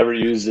 I never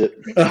used it.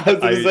 I was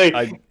gonna say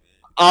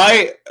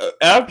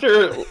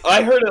after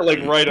I heard it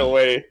like right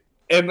away,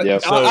 and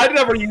I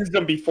never used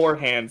them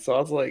beforehand, so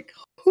I was like,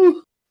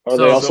 whew. Are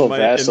they also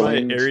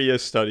in my area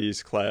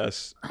studies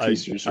class, I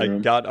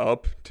got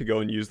up to go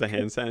and use the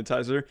hand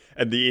sanitizer,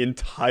 and the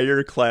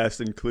entire class,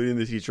 including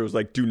the teacher, was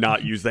like, "Do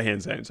not use the hand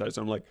sanitizer."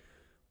 I'm like,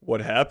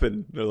 "What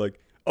happened?" They're like,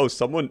 "Oh,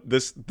 someone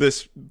this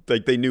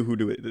like they knew who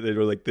to it." They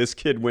were like, "This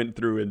kid went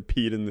through and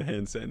peed in the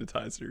hand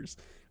sanitizers."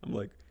 I'm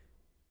like,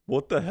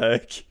 "What the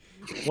heck?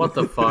 What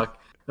the fuck?"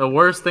 The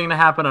worst thing to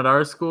happen at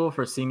our school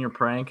for senior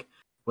prank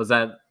was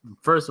that,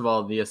 first of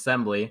all, the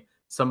assembly,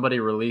 somebody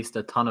released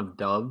a ton of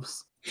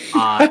doves.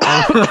 That's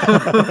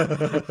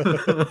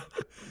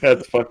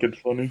fucking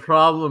funny.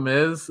 Problem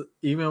is,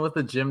 even with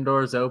the gym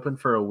doors open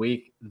for a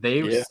week,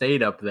 they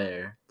stayed up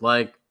there.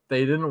 Like,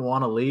 they didn't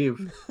want to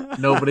leave.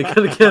 Nobody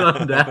could get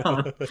them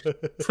down.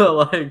 So,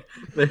 like,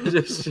 they're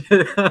just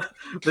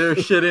they're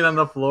shitting on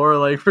the floor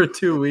like for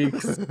 2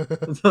 weeks.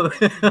 So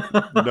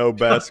no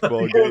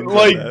basketball games.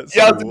 Like, I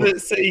was gonna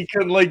say you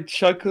can like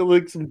chuck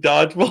like some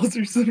dodgeballs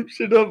or some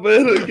shit up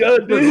it.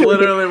 God, that's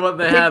literally what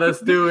they had us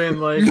doing.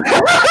 Like,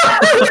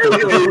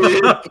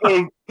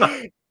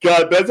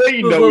 God, that's how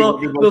you know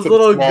those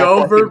little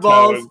gopher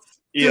balls.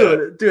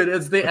 Dude,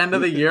 it's the end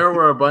of the year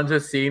where a bunch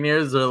of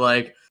seniors are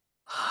like,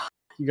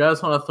 "You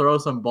guys want to throw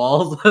some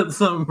balls at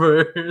some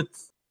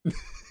birds?"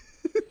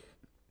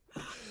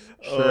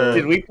 Sure.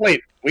 Dude, we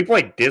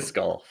played disc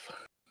golf.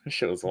 That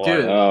shit was wild.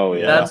 Dude, oh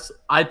yeah.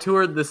 I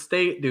toured the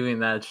state doing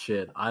that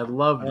shit. I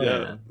loved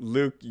it.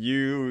 Luke,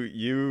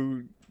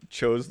 you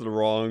chose the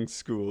wrong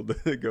school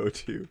to go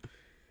to.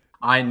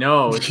 I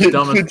know, it's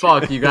dumb as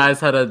fuck. You guys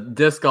had a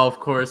disc golf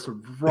course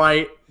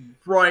right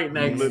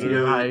next to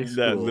your high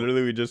school. Yeah,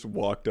 literally we just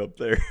walked up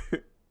there.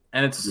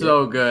 And it's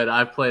so good.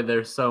 I played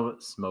there,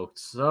 smoked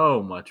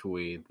so much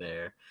weed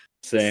there.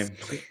 Same.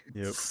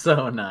 Yep.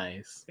 So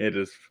nice. It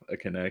is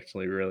fucking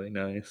actually really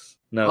nice.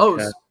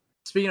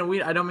 Speaking of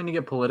weed, I don't mean to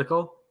get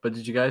political, but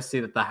did you guys see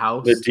that the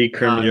House... The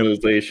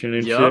decriminalization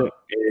and shit?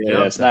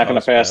 Yeah, it's not going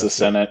to pass the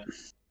Senate.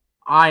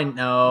 I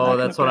know.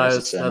 That's what I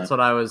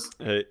was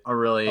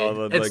really...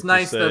 It's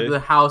nice that the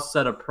House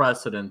set a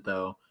precedent,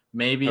 though.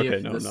 Maybe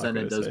if the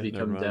Senate does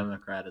become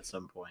Democrat at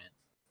some point.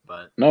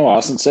 But no,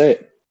 Austin, say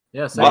it.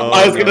 Yes,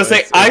 I was gonna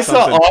say I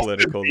saw Austin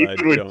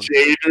beefing with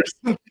Jade or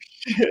some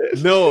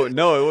shit. No,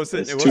 it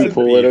wasn't. It wasn't too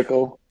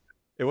political. Beef.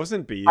 It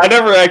wasn't beef. I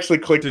never actually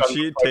clicked. Did on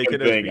she the take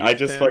it thing. as beef, I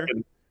just Tanner?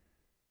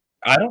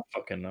 I don't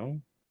fucking know.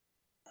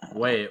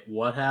 Wait,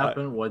 what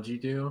happened? What'd you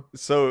do?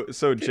 So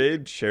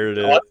Jade shared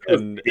it,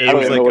 and it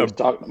was like what he's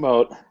talking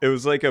about. It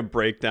was like a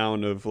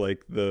breakdown of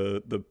like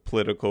the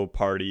political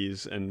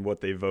parties and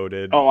what they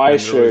voted. Oh, I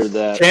shared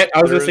that.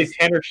 I was gonna say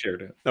Tanner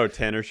shared it. No,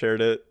 Tanner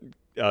shared it.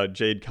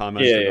 Jade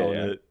commented on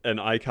it, and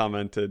I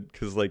commented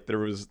because like there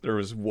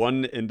was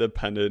one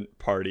independent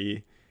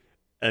party,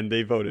 and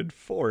they voted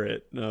for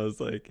it, and I was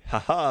like,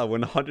 haha,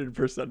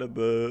 100% of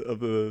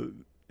the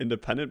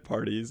independent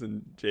parties,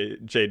 and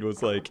Jade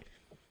was like,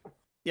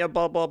 yeah,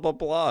 blah blah blah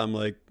blah. I'm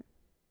like,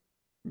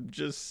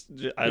 just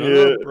I don't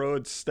know, bro.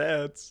 It's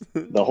stats.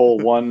 The whole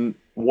one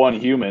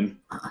human.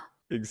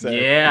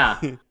 Exactly. Yeah,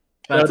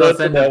 that's us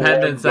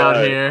independents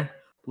out here.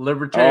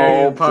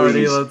 Libertarian Party,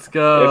 please. Let's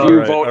go. If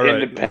you vote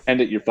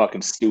independent, you're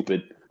fucking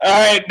stupid.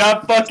 Alright,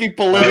 not fucking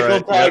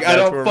political talk. I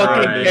don't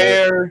fucking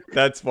care.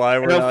 That's why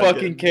we're not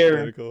fucking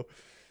care.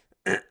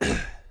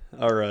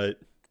 Alright.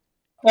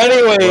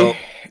 Anyway,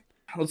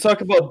 let's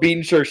talk about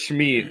Beans or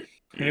Schmeat.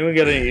 Anyone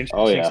got any interesting?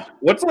 Oh yeah.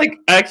 What's like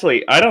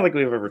actually I don't think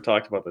we've ever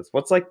talked about this.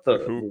 What's like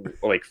the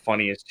like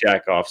funniest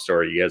jack off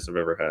story you guys have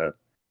ever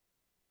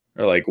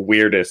had? Or like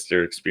weirdest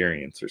or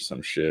experience or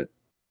some shit.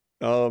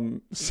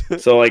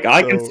 So like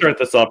I can start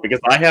this off because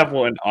I have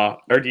one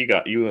or do you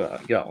got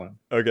one?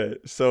 Okay,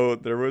 so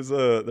there was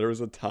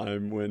a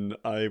time when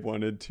I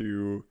wanted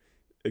to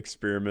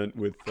experiment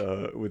with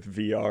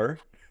VR,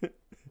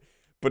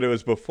 but it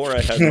was before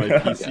I had my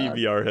PC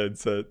VR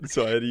headset,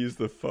 so I had to use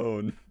the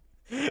phone.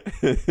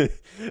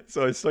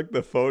 So I stuck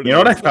the phone. You know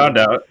what I found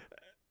out?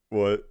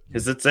 What?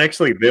 Is it's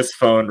actually this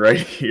phone right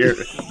here.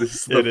 This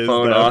is the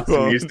phone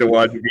Austin used to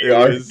watch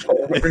VR.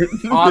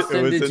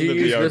 Austin, did you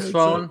use this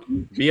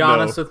phone? Be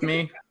honest with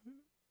me.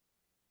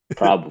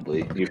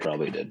 Probably. You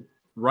probably did.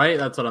 Right?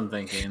 That's what I'm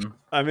thinking.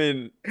 I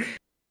mean...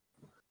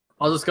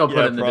 I'll just go put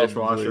it in the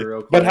dishwasher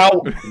real quick. But how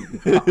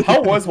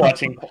was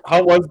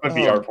the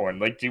VR porn?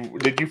 Like,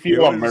 did you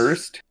feel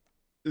immersed?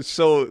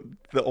 So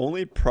the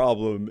only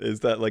problem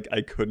is that like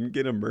I couldn't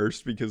get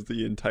immersed because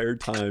the entire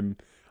time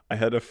I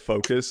had to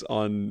focus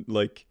on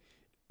like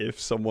if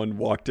someone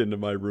walked into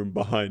my room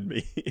behind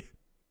me.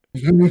 I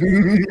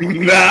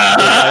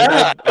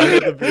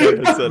had the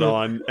VR headset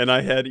on and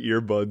I had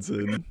earbuds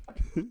in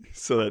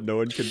so that no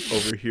one could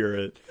overhear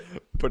it.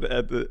 But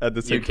at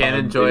the same you can't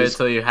time, enjoy it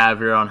till you have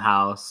your own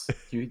house.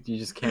 You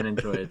just can't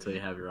enjoy it till you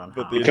have your own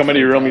house. You come into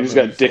your room, you just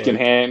got dick in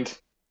hand.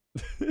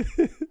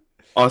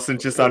 Austin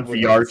just on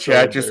VR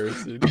chat,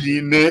 just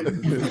beating it.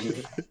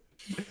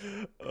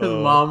 His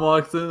mom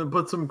walks in and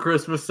puts some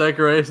Christmas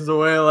decorations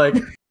away, like.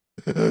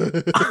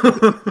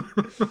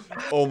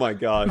 Oh my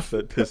gosh,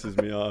 that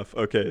pisses me off.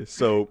 Okay,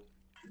 so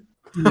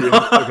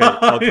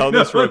I'll tell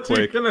this real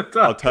quick.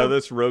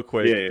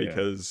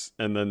 Because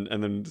and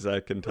then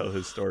Zach can tell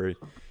his story.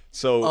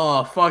 So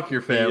oh, fuck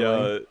your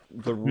family.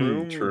 The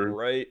room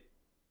right.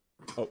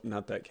 Oh,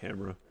 not that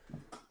camera.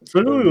 It's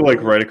literally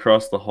like right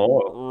across the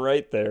hall.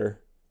 Right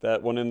there.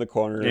 That one in the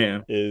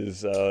corner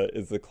is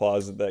the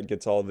closet that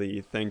gets all the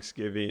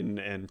Thanksgiving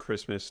and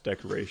Christmas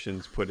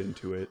decorations put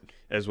into it,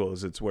 as well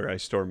as it's where I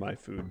store my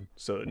food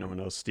so that no one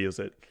else steals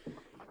it.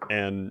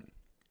 And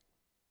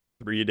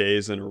 3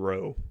 days in a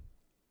row,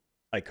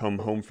 I come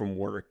home from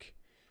work,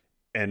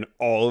 and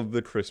all of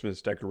the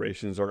Christmas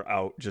decorations are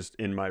out just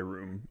in my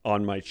room,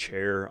 on my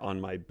chair, on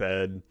my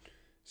bed,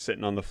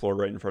 sitting on the floor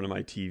right in front of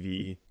my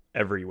TV,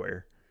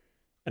 everywhere.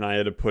 And I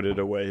had to put it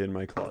away in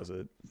my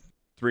closet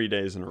 3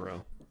 days in a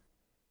row.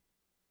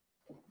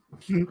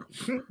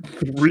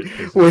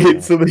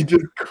 Wait, so they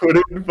just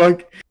couldn't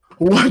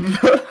what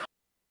the?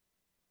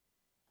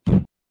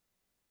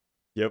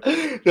 Yep.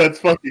 That's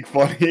fucking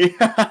funny.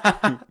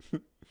 Yep.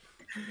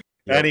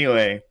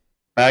 Anyway,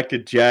 back to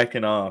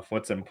jacking off.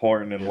 What's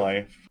important in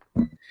life?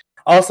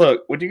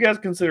 Also, would you guys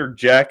consider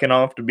jacking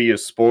off to be a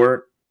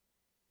sport?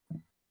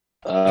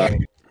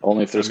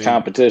 Only if there's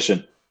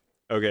competition.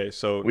 Okay,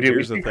 so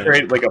here's the thing.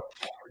 Create like a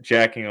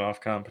jacking off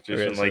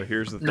competition. Okay, so like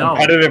here's the thing.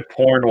 Competitive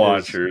porn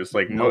watchers.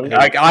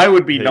 I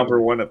would be number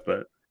one at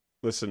that.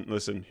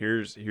 Listen.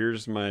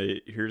 Here's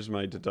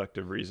my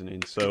deductive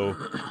reasoning. So,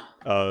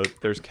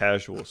 there's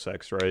casual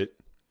sex, right?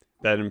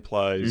 That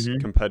implies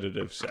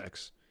competitive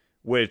sex.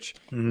 Which,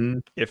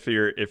 if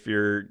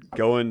you're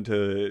going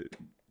to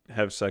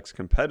have sex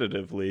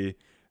competitively,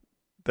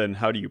 then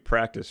how do you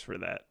practice for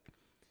that?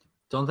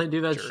 Don't they do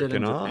that shit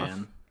in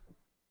Japan?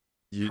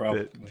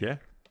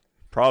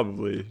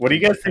 Probably. What do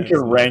you guys think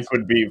your rank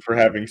would be for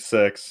having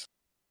sex?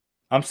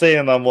 I'm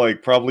saying I'm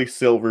like probably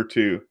silver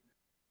too.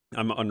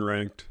 I'm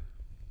unranked.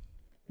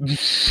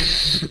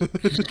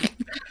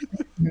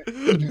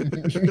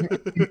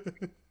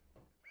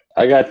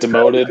 I got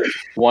demoted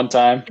one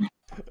time.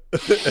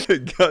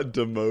 Got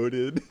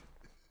demoted.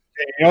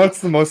 You know what's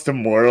the most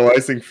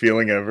demoralizing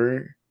feeling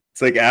ever?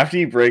 It's like after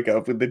you break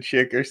up with the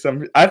chick or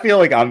something. I feel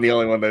like I'm the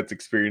only one that's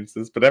experienced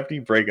this, but after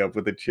you break up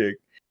with a chick,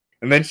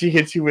 and then she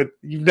hits you with,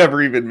 "You've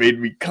never even made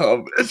me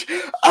come."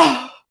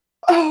 Yeah,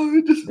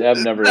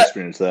 I've never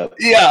experienced that.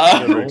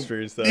 Yeah. Never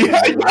experienced that.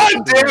 Yeah,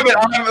 God damn it,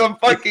 I'm a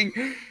fucking...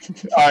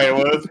 Alright,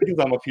 well, that's because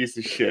I'm a piece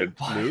of shit.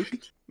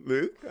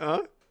 Luke,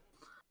 huh?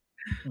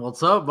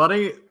 What's up,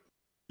 buddy?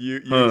 You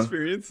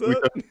experienced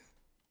that?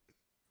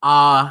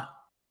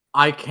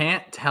 I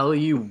can't tell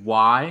you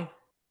why,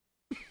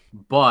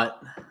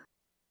 but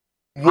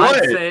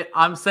what?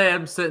 I'm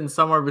sitting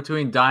somewhere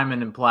between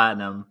diamond and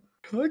platinum.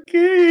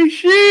 Okay,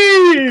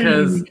 shit.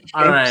 Because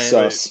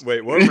alright.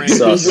 Wait, what rank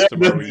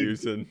system are we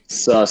using?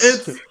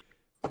 Sus.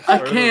 I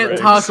can't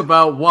talk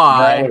about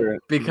why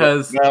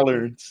because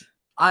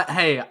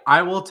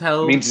I will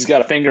tell. It means he's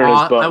got a finger in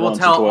his butt. I will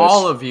tell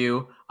all of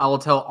you. I will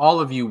tell all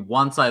of you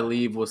once I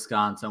leave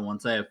Wisconsin.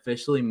 Once I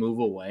officially move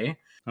away,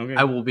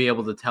 I will be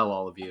able to tell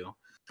all of you.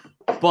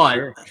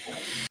 But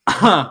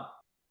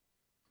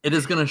it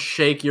is gonna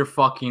shake your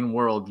fucking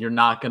world. You're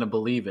not gonna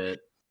believe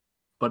it,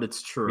 but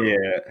it's true.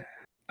 Yeah.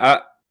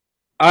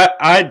 I've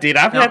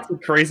had some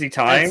crazy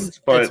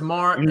times, but it's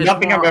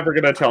nothing I'm ever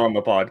gonna tell on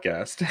the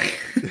podcast.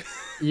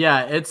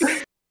 Yeah, it's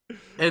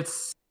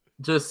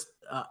just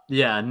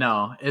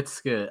no,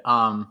 it's good.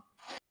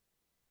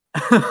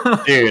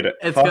 Dude,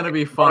 it's gonna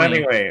be funny.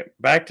 Anyway,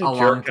 back to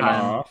jerking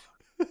off.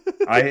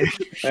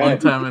 One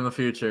time in the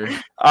future.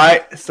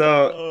 I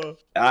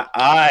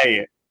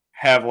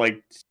have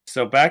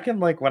back in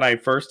when I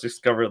first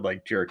discovered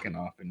jerking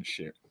off and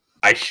shit,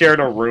 I shared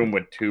a room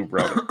with two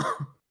brothers.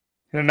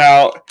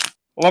 Now,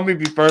 let me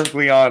be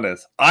perfectly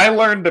honest. I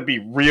learned to be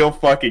real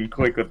fucking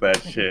quick with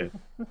that shit.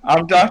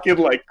 I'm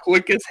talking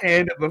quickest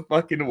hand in the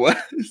fucking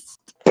West.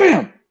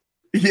 Bam!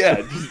 Yeah,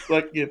 just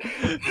fucking,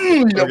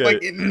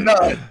 fucking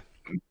nut.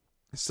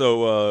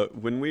 So,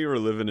 when we were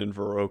living in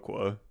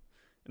Viroqua,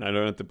 and I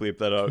don't have to bleep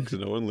that out because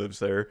no one lives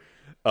there,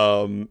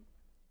 it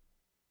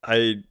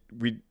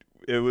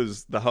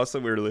was the house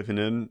that we were living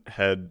in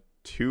had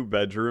 2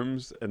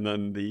 bedrooms, and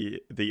then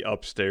the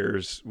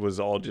upstairs was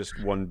all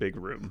just one big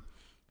room.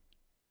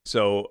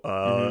 So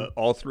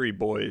all 3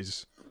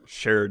 boys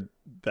shared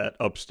that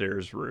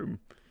upstairs room.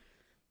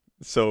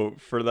 So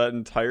for that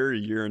entire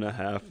year and a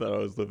half that I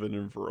was living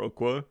in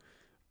Viroqua,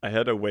 I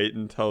had to wait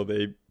until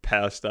they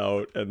passed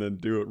out and then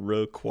do it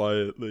real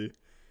quietly.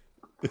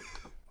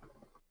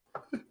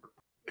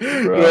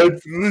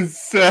 That's the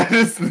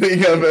saddest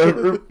thing I've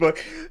ever.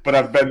 But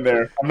I've been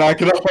there. I'm not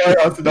gonna lie,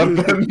 Austin.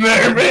 I've been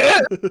there,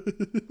 man.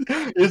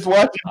 Just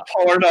watching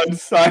porn on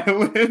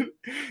silent.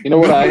 You know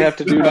what I have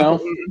to do now?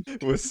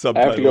 With I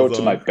have to go subtitles to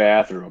on. my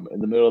bathroom in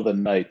the middle of the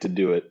night to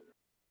do it.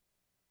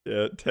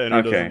 Yeah,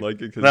 Tanner doesn't Okay. like it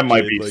because That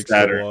might Jade be likes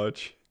sadder. to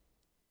watch.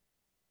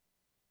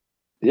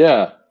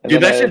 Yeah. And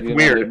Dude, then that I shit's have,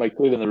 weird. my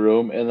kid in the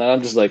room, and then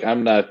I'm just like,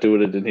 I'm not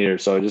doing it in here,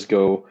 so I just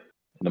go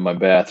into my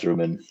bathroom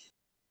and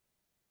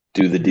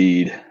do the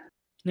deed.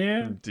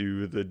 Yeah.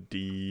 Do the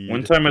deed.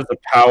 One time as a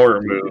power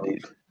Do the move.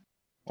 deed.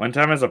 One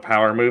time as a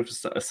power move,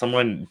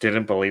 someone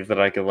didn't believe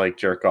that I could like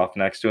jerk off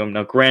next to him.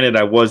 Now, granted,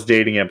 I was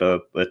dating him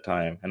at the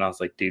time, and I was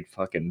like, dude,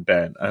 fucking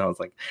Ben. And I was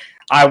like,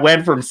 I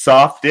went from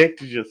soft dick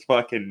to just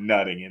fucking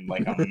nutting in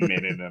like a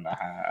minute and a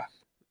half.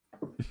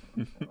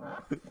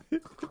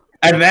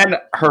 And then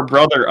her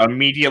brother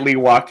immediately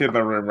walked in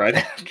the room right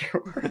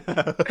afterward.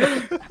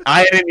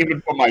 I didn't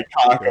even put my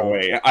cock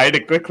away. I had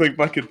to quickly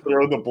fucking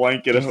throw the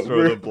blanket Just over.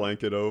 throw the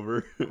blanket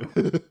over.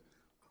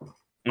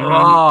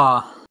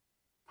 Ah,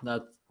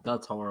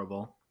 that's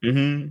horrible.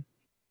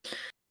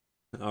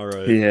 All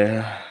right.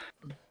 Yeah.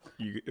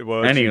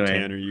 Well, Anyway.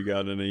 Tanner, you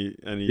got any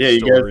Yeah,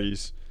 you guys-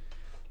 stories?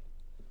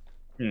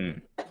 No,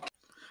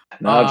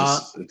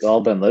 it's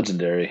all been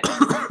legendary.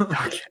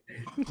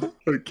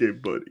 Okay,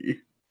 buddy.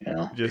 You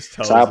know. Just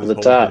tell Top us of his the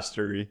whole top.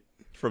 history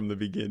from the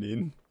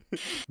beginning.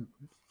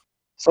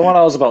 So when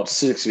I was about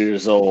 6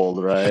 years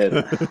old, right?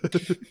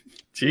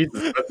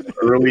 Jesus, that's an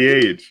early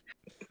age.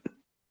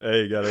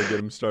 Hey, you gotta get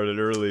him started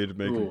early to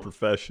make him Ooh.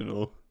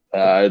 professional.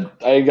 I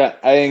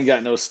ain't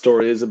got no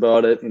stories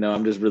about it. You know,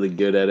 I'm just really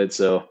good at it.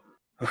 So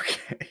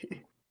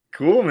Okay.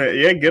 Cool, man.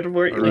 Yeah, good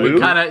work. All right.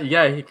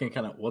 Luke, He can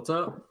kind of. What's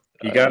up?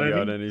 you got You any?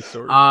 got any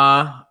stories?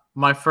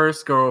 My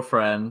first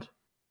girlfriend,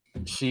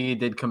 she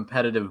did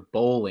competitive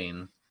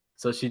bowling,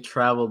 so she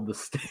traveled the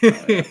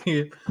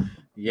state.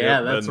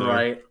 Yeah, Yep, that's been there.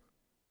 right.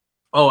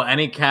 Oh,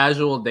 any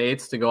casual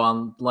dates to go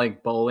on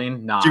like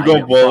bowling? Nah, Did you I go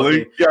get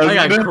bowling? fucking-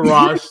 I got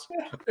crushed.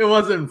 It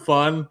wasn't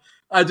fun.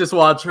 I just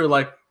watch her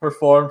like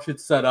perform. She'd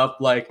set up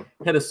like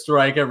hit a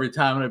strike every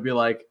time, and it'd be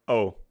like,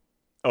 Oh,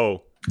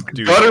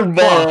 dude.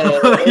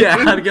 Butterball. yeah,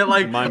 I'd get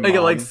like My I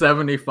get like mom-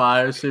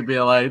 75. She'd be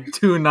like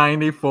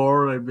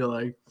 294. I'd be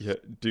like, Yeah,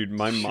 dude,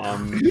 my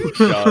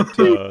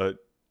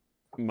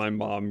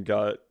mom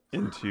got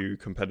into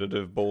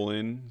competitive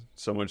bowling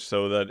so much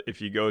so that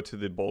if you go to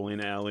the bowling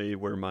alley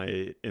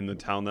in the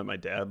town that my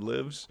dad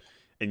lives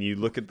and you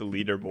look at the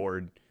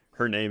leaderboard,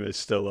 her name is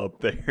still up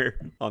there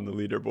on the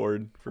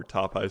leaderboard for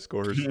top high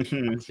scores.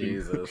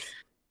 Jesus.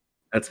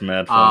 That's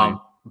mad funny.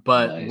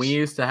 But Nice. we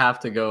used to have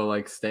to go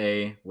like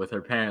stay with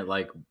her parent.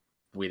 Like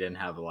we didn't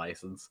have a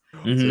license.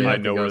 Mhm. we I had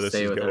to know go where this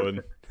stay is with her going.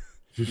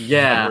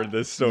 Yeah. I heard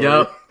this story.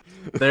 Yep.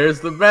 There's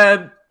the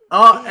bed.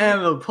 Oh,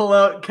 and the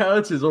pull-out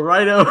couch is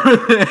right over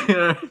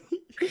there.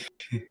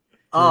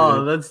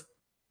 Oh, that's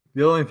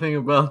the only thing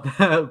about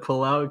that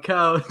pull-out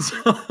couch.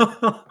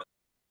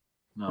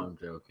 No, I'm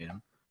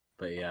joking.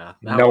 But yeah,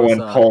 that No was,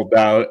 one pulled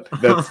out.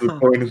 That's the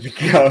point of the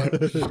couch.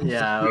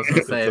 Yeah, I was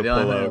gonna say It's a the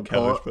only pull-out thing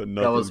couch, but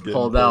that was nothing's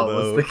pulled getting out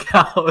pulled was the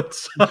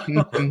couch.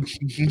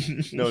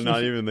 No,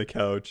 not even the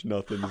couch.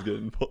 Nothing's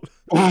getting pulled.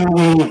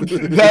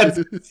 That's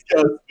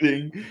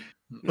disgusting.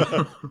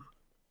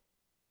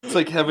 It's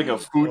like having a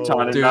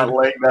futon and Dude, not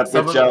laying that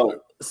some bitch of- out.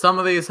 Some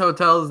of these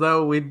hotels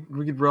though, we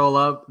could roll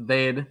up.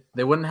 They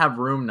wouldn't have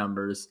room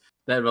numbers.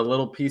 They have a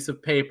little piece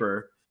of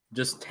paper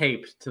just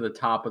taped to the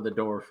top of the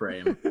door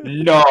frame.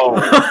 No.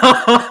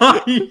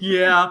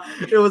 Yeah,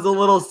 it was a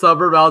little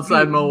suburb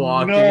outside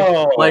Milwaukee.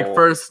 No. Like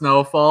first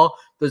snowfall,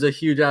 there's a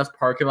huge ass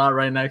parking lot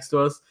right next to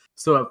us.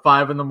 So at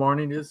 5 a.m,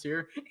 you just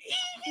hear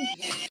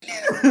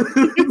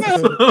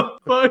some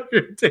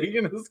fucker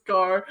taking his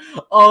car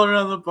all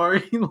around the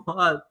parking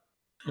lot.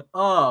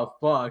 Oh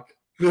fuck.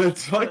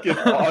 That's fucking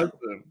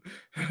awesome.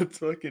 That's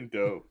fucking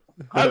dope.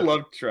 I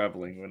loved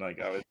traveling when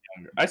like I was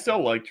younger. I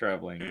still like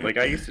traveling. Like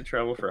I used to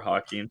travel for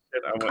hockey and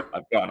shit.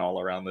 I've gone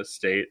all around this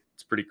state.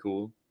 It's pretty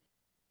cool.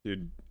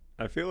 Dude,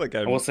 I feel like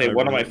I will say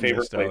one of my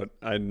favorite missed out.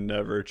 I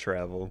never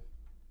travel.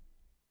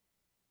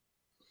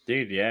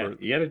 Dude, yeah. Or-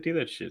 You gotta do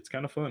that shit. It's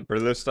kind of fun.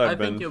 Furthest I I've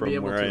think been you'll be from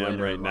able where to I am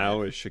later right in now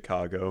life. is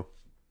Chicago.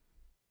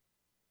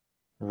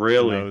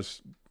 Really? That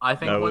was- I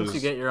think That once you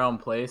was- get your own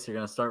place, you're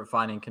gonna start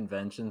finding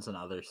conventions in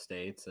other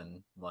states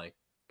and like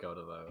go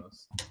to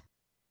those.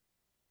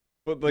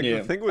 But like Yeah.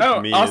 the thing with Oh,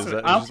 me awesome. is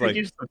that I'll it's just take like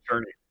you to some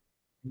journey.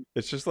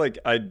 it's just like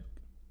I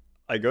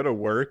go to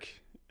work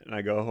and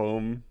I go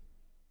home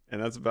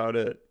and that's about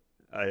it.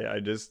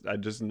 I just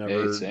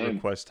never same.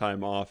 request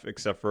time off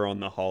except for on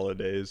the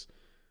holidays.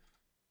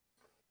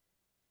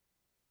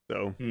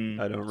 So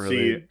I don't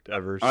really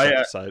ever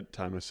I, set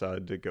time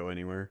aside to go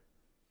anywhere.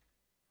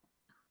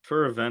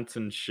 for events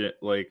and shit,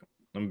 like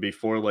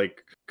before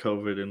like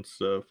COVID and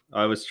stuff,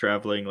 I was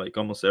traveling like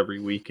almost every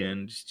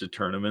weekend just to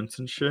tournaments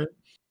and shit.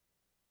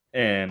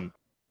 And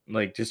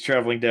like just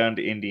traveling down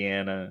to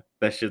Indiana,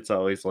 that shit's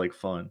always like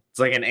fun. It's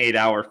like an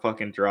 8-hour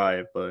fucking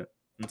drive, but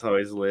it's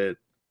always lit.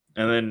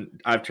 And then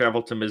I've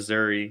traveled to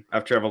Missouri.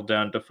 I've traveled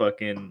down to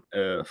fucking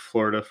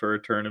Florida for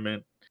a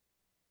tournament.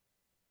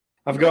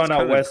 I've gone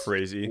out west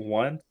crazy.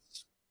 once.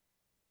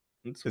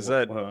 Is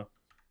that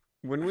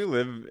when we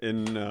live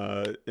in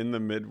the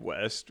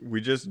Midwest, we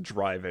just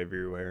drive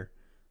everywhere.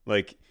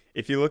 Like,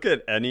 if you look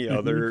at any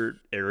other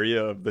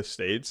area of the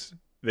states,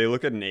 they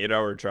look at an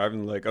 8-hour drive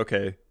and like,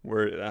 okay,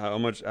 how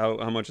much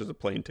is a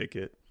plane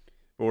ticket?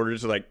 But we're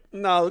just like,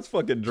 nah, let's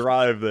fucking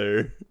drive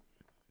there.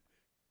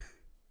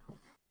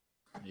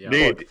 Yeah.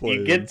 Dude,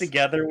 you get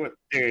together with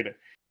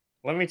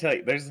let me tell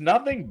you, there's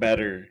nothing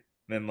better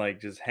than like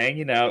just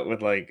hanging out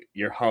with like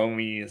your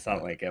homies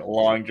on like a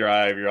long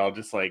drive. You're all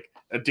just like,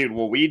 dude,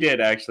 what we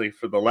did actually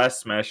for the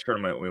last Smash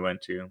tournament we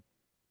went to,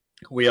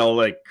 we all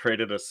like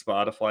created a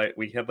Spotify.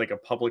 We had like a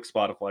public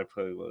Spotify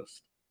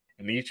playlist,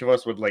 and each of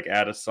us would like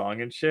add a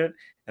song and shit,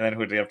 and then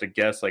we'd have to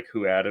guess like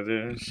who added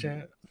it and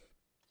shit.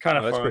 Kind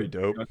of that's fun. Pretty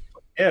dope.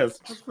 Yeah,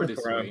 that's pretty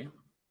sweet.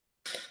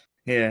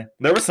 Yeah,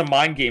 there were some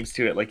mind games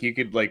to it. Like you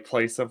could like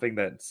play something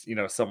that's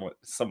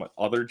somewhat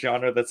other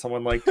genre that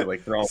someone liked to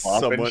like throw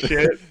off and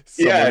shit.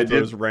 Yeah,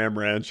 there's Ram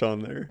Ranch on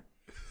there.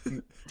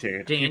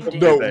 Dude,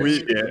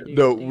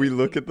 we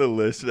look at the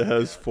list. It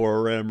has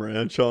 4 Ram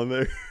Ranch on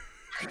there.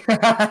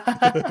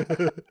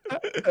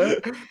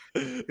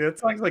 That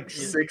song's like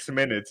 6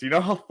 minutes. You know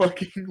how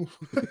fucking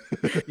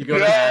you go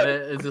to add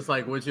it. It's just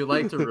like, would you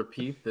like to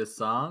repeat this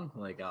song?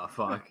 Like, oh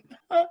fuck.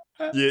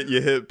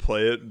 You hit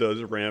play, it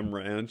does Ram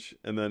Ranch,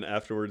 and then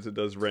afterwards it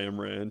does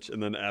Ram Ranch,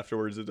 and then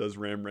afterwards it does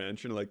Ram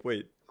Ranch, and you're like,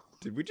 wait,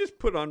 did we just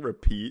put on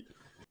repeat?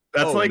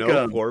 That's like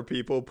 4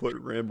 people put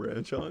Ram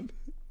Ranch on.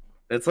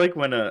 It's like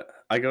when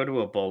I go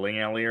to a bowling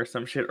alley or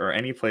some shit, or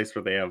any place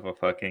where they have a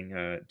fucking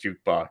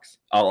jukebox.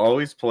 I'll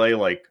always play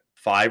like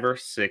 5 or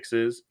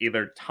 6s,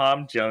 either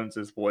Tom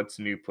Jones's "What's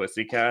New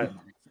Pussycat"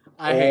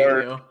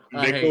 or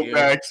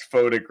Nickelback's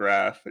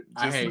 "Photograph."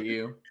 I hate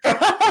you.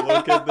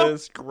 Look at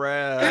this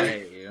graph. I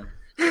hate you.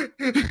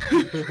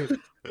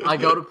 I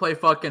go to play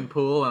fucking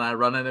pool and I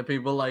run into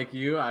people like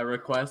you. I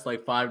request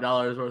like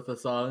 $5 worth of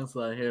songs.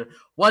 So I hear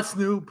 "What's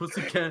New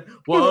Pussycat."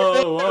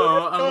 Whoa,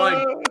 whoa. I'm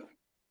like,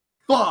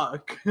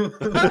 fuck.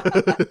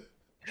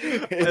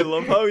 I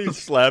love how he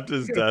slapped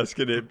his desk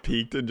and it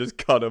peaked and just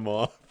cut him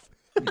off.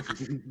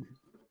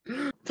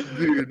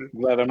 Dude,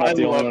 glad I'm not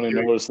the only one who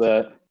noticed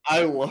that.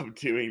 I love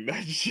doing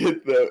that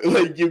shit though.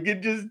 Like you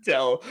can just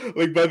tell,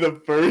 like by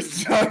the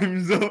first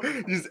time, so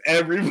just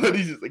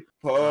everybody's just like,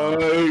 "Fuck,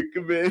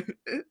 man."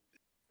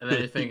 And then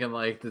you're thinking,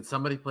 like, did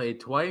somebody play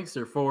twice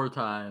or 4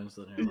 times?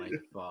 And you're like,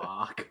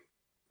 fuck.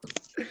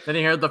 Then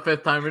you hear it the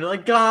 5th time, and you're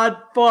like, God,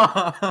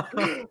 fuck.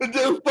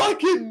 Dude,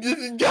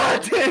 fucking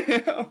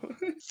goddamn.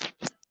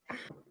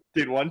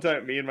 Dude, one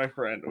time, me and my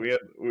friend, we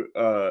had,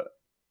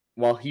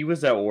 while he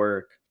was at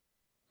work,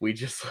 we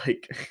just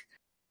like,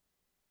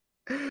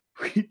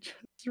 we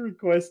just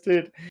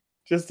requested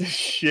just a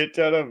shit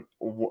ton of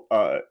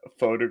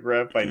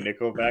Photograph by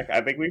Nickelback.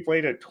 I think we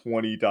played it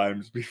 20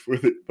 times before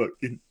they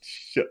fucking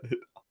shut it off.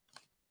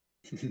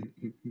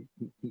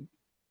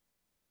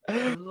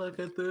 Look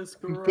at this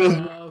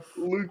graph.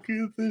 Look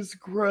at this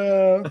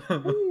graph.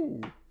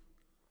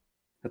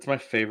 That's my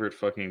favorite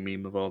fucking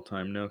meme of all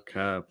time. No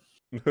cap.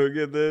 Look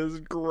at this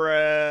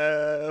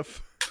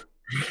graph.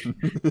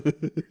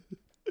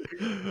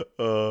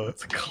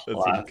 That's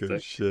some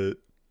good shit.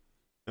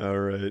 All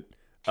right.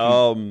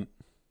 So,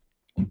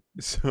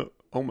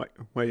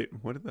 wait,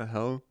 what the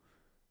hell?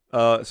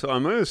 So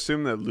I'm gonna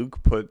assume that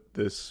Luke put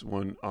this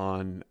one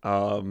on.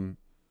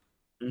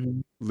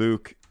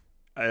 Luke,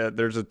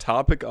 there's a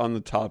topic on the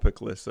topic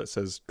list that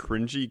says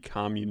cringy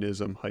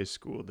communism high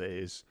school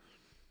days.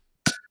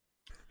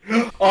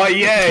 Oh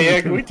yeah.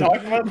 Can we talk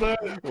about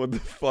that? What the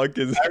fuck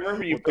is? I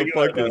remember you. What the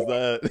fuck is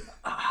that?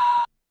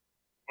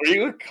 Were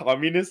you a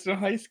communist in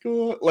high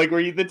school? Like, were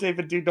you the type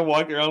of dude to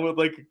walk around with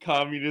like a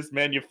communist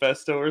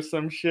manifesto or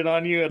some shit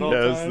on you at all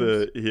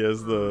times? He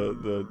has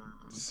the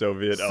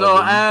Soviet.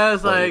 So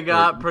as I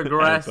got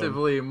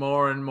progressively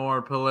more and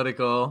more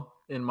political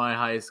in my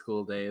high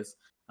school days,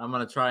 I'm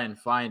gonna try and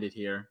find it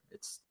here.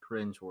 It's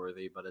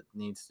cringeworthy, but it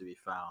needs to be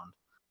found.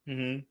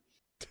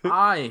 Mm-hmm.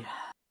 I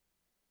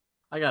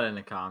got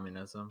into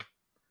communism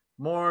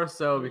more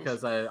so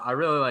because I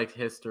really liked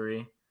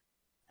history,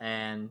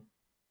 and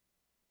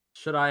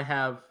should I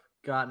have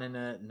gotten in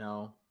it?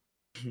 No,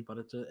 but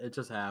it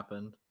just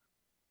happened.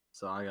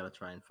 So I gotta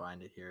try and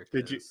find it here.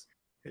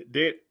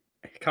 Did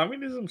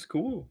communism's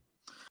cool?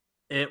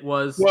 It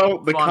was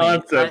the funny.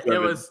 concept of it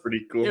was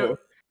pretty cool.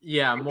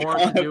 Yeah, more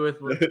to do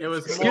with it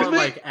was more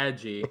like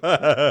edgy.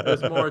 It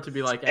was more to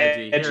be like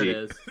edgy. Here it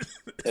is.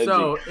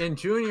 So in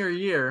junior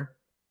year,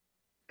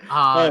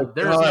 there's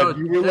no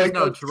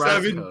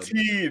dress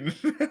code.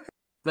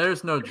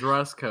 There's no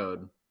dress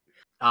code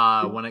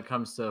when it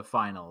comes to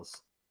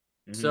finals.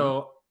 Mm-hmm.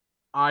 So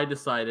I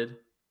decided,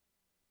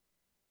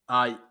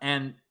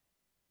 and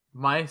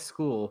my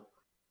school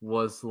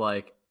was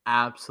like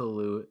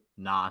absolute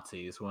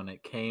Nazis when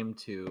it came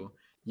to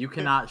you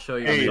cannot show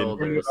your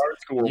shoulders.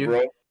 School,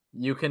 bro.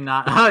 You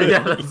cannot.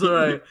 Yeah, that's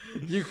right.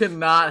 You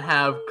cannot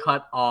have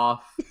cut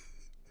off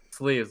 /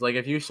 sleeves. Like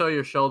if you show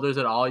your shoulders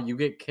at all, you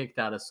get kicked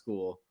out of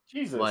school.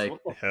 Jesus, like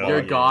Hell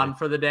you're yeah. gone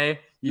for the day.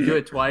 You do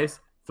it twice,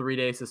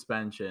 3-day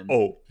suspension.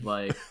 Oh,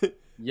 like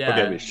yeah. I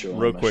gotta be showing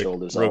Real my quick,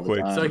 shoulders real all the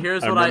quick. time. So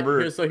here's I what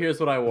remember- here's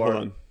what I wore. hold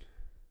on.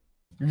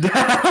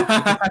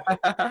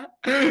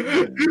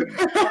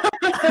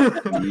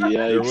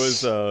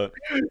 Yikes.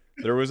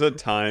 There was a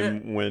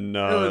time when it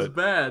was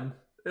bad.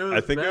 It was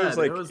I think bad. it was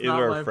like not either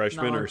our my-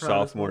 freshman not my or proudest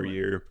sophomore moment.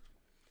 year,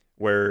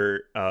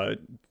 where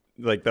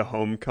like the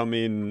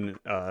homecoming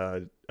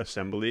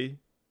assembly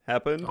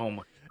happened, Oh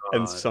my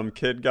and god. some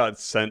kid got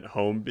sent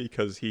home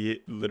because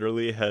he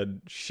literally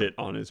had shit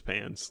on his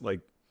pants,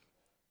 like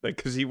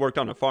because he worked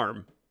on a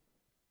farm,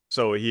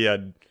 so he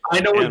had. I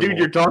know what dude animal.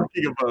 you're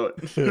talking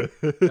about. So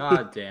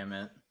God damn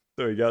it.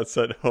 he got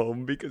sent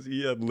home because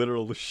he had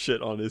literal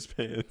shit on his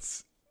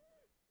pants.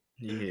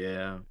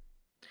 Yeah.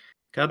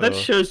 God, that Uh.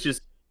 shows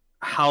just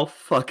how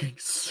fucking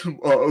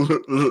small.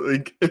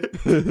 Like, that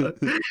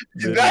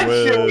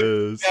shit would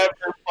Midwest.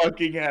 never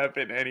fucking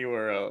happen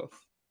anywhere else.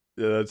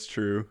 Yeah, that's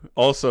true.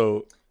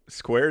 Also,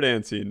 square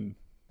dancing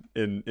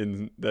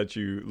in that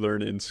you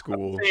learn in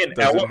school saying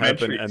doesn't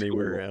happen elementary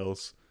anywhere school.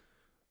 else.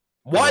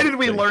 Why don't did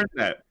we think- learn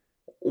that?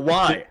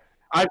 Why?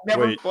 I've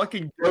never Wait,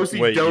 fucking Josie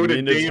wait, you doed a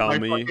mean to day in tell my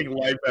me- fucking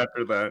life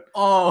after that.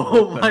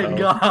 Oh What the my hell?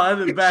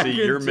 god. Back See,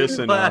 you're in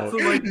missing class out.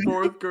 in like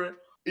 4th grade.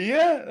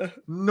 Yeah.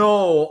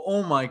 No,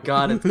 oh my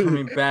god, it's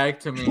coming back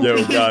to me.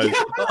 Yo, guys,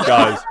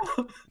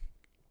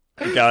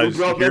 guys,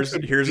 Bro, that's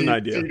here's an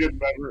idea.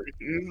 deep-seated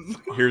memories.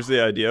 Here's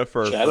the idea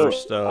for our I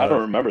first. I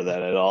don't remember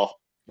that at all.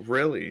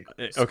 Really?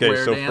 Okay,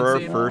 Square so for our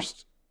dancing?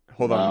 first,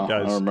 hold on, No, I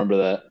guys. don't remember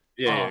that.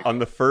 Yeah. On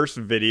the first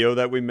video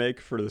that we make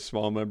for the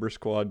Small Member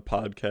Squad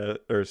podcast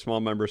or Small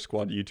Member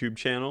Squad YouTube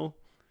channel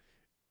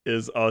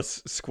is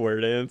us square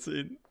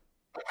dancing.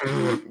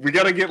 We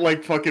gotta get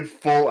like fucking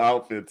full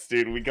outfits,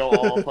 dude. We go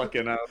all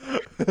fucking out.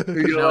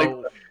 We go, like,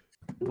 No,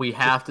 we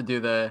have to do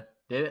the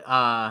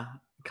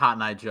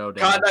Cotton Eye Joe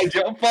dance. God, I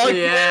jump. Fuck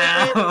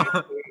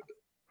Yeah.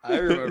 I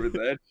remember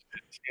that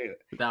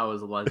shit. That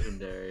was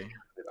legendary.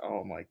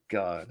 Oh my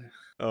god.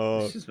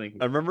 Oh, It's just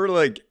making I remember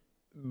like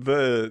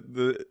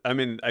the I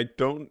mean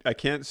I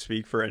can't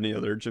speak for any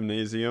other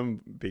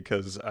gymnasium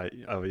because I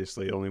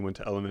obviously only went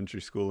to elementary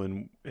school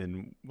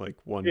in like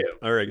one Yeah.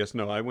 or I guess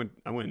no I went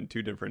in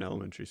 2 different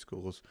elementary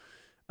schools.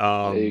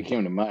 You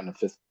came to mine in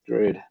 5th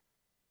grade.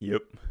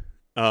 Yep.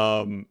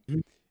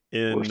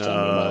 In Worst time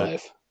of my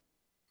life.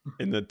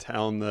 in the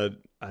town that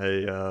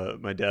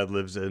my dad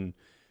lives in,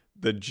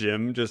 the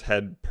gym just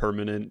had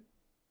permanent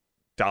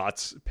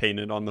dots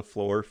painted on the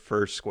floor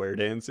for square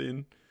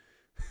dancing.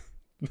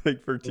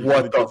 Like for teaching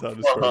What the kids the how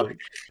to square.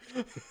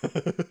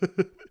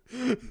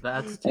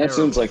 That's That terrible.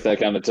 seems like that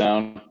kind of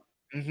town.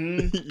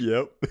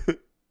 Yep.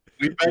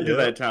 We've been to Yeah.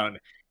 that town.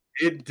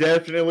 It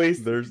definitely.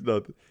 There's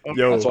nothing. Okay.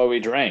 Yo, That's why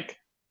we drank.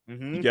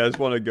 Mhm. you guys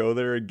want to go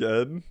there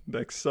again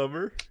next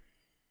summer?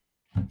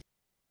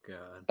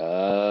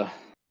 God.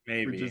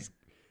 Maybe. We just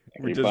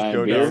you go buying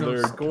down beer? there. Some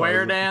and square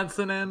cause-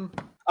 dancing in.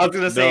 I was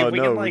gonna say if we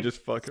No, can we like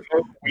just fucking.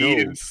 smoke weed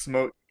No. and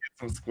smoke, get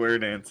some square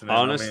dancing. in,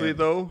 Honestly, man.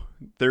 though,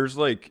 there's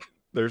like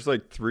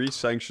 3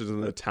 sections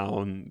in the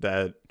town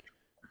that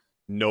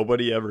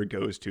nobody ever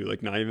goes to.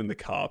 Like not even the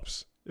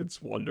cops.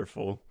 It's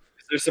wonderful.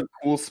 Is there some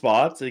cool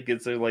spots? Like,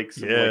 is there like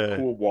some Yeah. like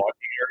cool walking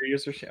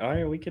areas or shit? Oh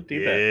yeah, we could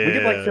do that. Yeah, We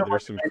could like film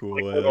there's some cool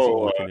like, ass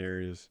little, walking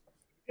areas.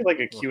 like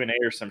a Q&A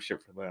or some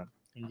shit for that.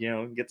 You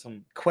know, get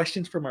some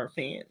questions from our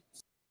fans.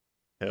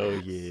 Hell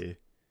yeah.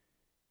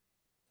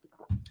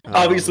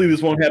 Obviously, Um,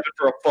 this won't happen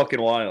for a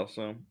fucking while.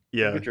 So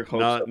yeah, get your hopes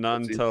not up, not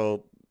Lindsay.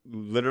 until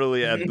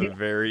literally at the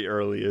very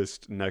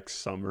earliest next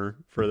summer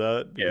for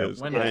that Yeah,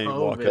 because When I ain't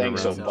COVID walking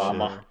Thanks, around. is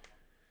Obama.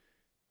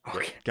 over.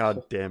 okay.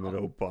 God damn it,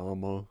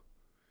 Obama.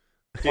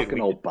 Fucking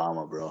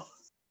Obama, bro.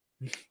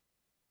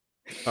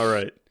 All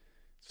right.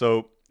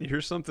 So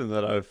here's something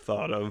that I've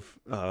thought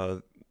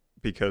of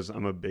because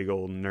I'm a big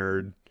old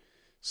nerd.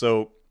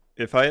 So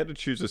if I had to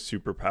choose a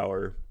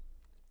superpower,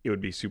 it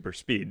would be super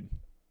speed.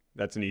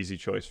 That's an easy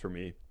choice for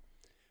me.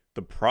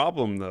 The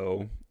problem,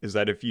 though, is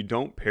that if you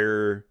don't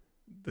pair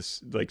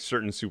this like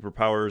certain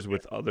superpowers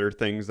with other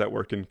things that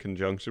work in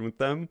conjunction with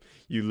them,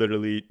 you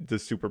literally the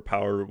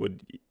superpower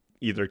would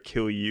either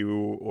kill you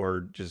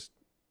or just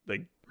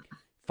like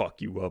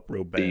fuck you up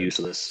real Be bad.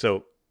 useless.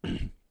 So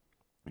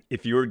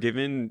if you were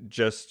given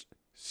just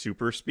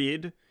super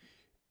speed,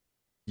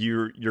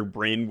 your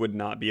brain would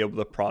not be able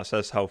to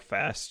process how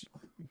fast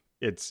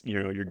it's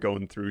you're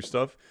going through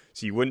stuff,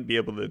 so you wouldn't be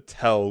able to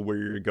tell where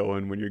you're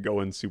going when you're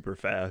going super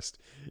fast.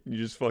 You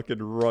just fucking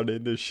run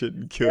into shit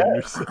and kill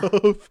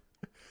yourself.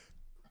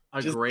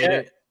 A Just great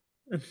get-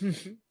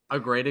 a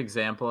great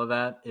example of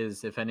that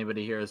is if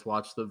anybody here has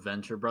watched the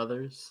Venture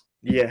Brothers.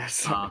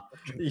 yes.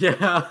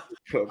 Yeah.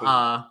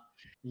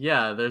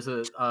 Yeah, there's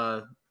it's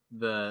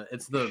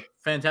the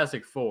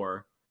Fantastic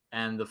Four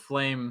and the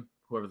Flame,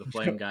 whoever the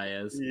Flame guy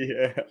is.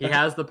 yeah. He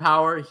has the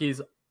power,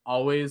 he's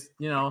always,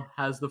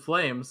 has the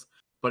flames,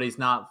 but he's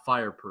not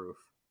fireproof.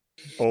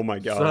 Oh my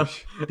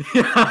gosh.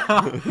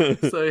 Yeah.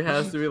 So he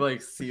has to be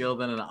like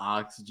sealed in an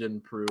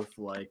oxygen proof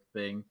like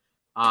thing.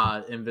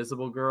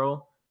 Invisible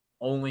Girl,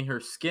 only her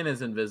skin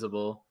is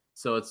invisible,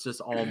 so it's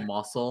just all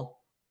muscle.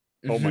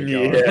 Oh my god.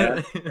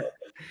 Yeah.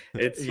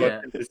 It's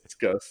fucking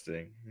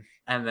disgusting.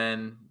 And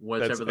then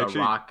whichever the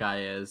rock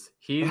guy is,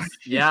 he's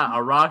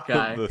a rock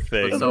guy, The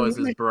Thing. but so is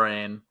his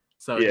brain.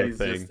 So he's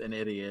Thing. just an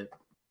idiot.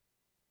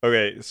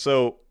 Okay,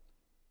 so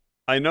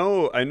I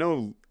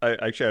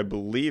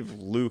believe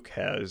Luke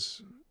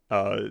has,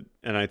 and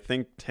I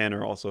think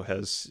Tanner also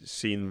has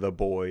seen The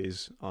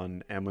Boys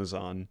on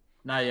Amazon.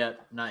 Not yet.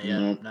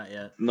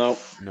 Nope.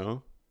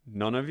 No?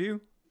 None of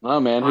you? Oh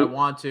man, I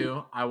want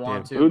to.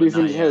 Who do you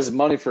think has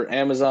money for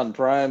Amazon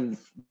Prime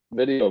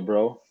Video,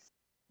 bro?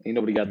 Ain't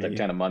nobody got that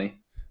kind of money.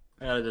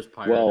 I gotta just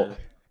pirate it.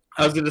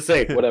 I was gonna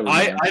say, whatever.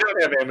 I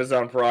don't have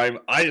Amazon Prime.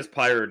 I just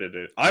pirated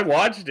it. I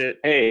watched it.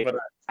 Hey, but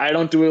I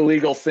don't do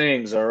illegal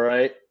things. All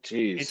right,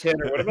 jeez. Hey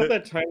Tanner, what about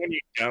that time when you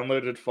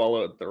downloaded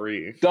Fallout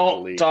 3?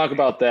 Don't talk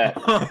about that.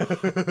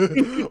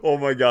 Oh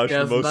my gosh,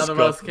 yes, none of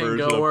us can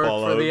go work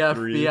for the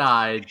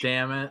FBI.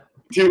 Damn it,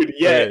 dude.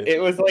 Yeah,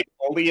 it was like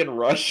only in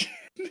Russian.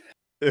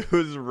 It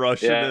was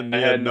Russian and they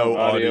had no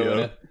audio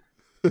in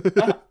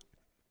it.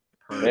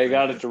 They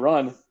got it to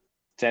run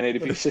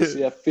 1080p 60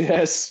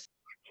 FPS.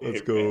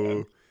 Let's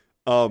go.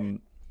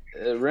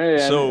 It ran,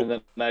 so and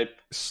then I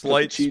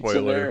slight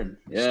spoiler.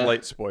 Yeah.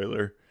 Slight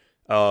spoiler.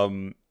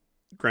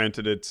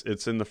 Granted,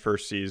 it's in the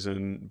first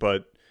season,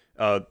 but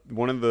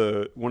one of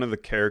the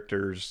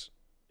characters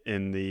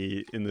in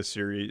the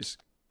series,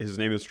 his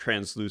name is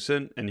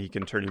Translucent, and he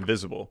can turn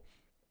invisible,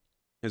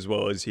 as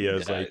well as he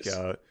has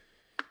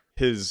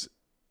his.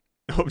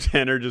 Oh,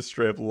 Tanner just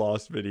straight up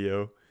lost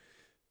video.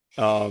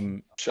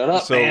 Shut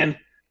up, man.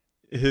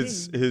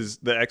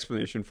 The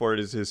explanation for it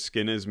is his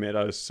skin is made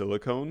out of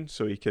silicone,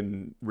 so he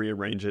can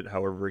rearrange it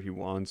however he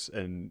wants,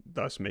 and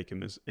thus make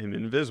him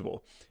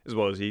invisible. As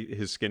well as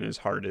his skin is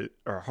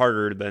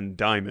harder than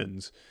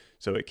diamonds,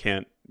 so you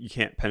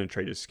can't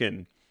penetrate his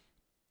skin.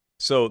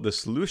 So the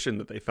solution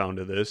that they found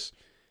to this,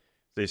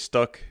 they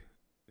stuck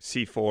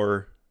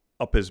C4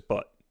 up his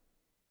butt,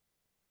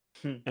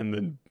 and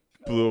then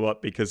blew him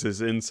up because his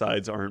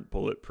insides aren't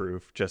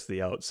bulletproof, just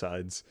the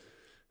outsides.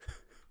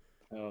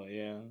 Oh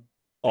yeah.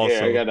 Also,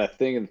 yeah, I got a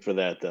thing for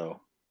that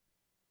though.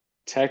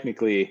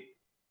 Technically,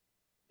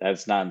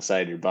 that's not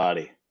inside your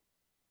body.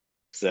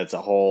 So that's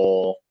a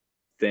whole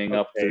thing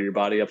up through your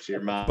body, up to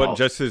your mouth. But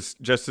just his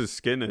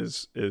skin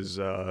is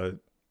the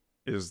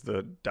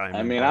diamond.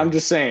 I mean, I'm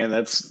just saying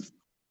that's.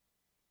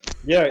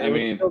 Yeah,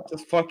 it would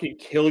just fucking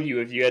kill you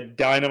if you had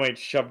dynamite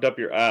shoved up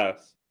your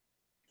ass.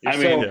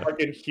 You're a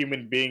fucking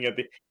human being at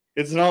the.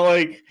 It's not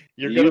like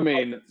you're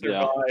gonna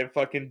survive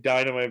fucking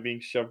dynamite being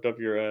shoved up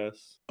your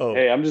ass. Oh,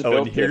 hey, I'm just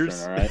built different,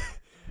 all right?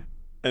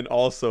 And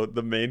also,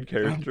 the main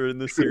character in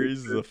the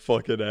series is a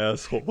fucking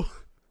asshole.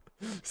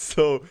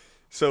 So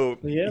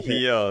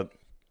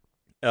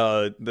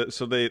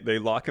they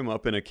lock him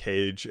up in a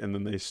cage, and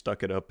then they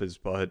stuck it up his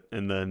butt,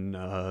 and then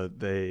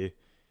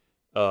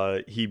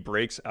he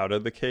breaks out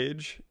of the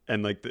cage,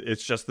 and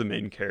it's just the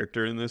main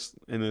character in this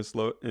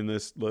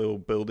little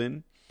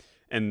building,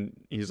 and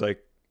he's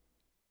like.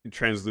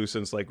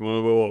 Translucent's like,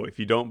 whoa, if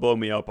you don't blow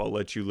me up, I'll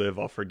let you live.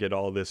 I'll forget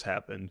all this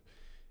happened.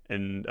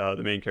 And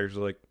the main character's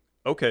like,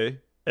 okay.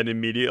 And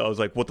immediately I was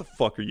like, what the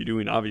fuck are you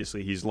doing?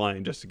 Obviously he's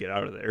lying just to get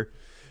out of there.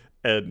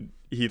 And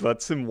he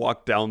lets him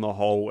walk down the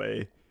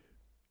hallway.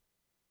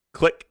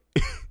 Click.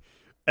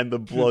 And the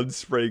blood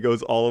spray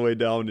goes all the way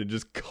down and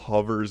just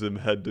covers him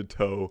head to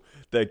toe.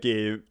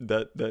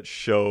 That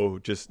show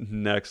just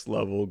next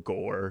level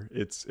gore.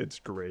 It's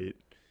great.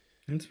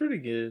 It's pretty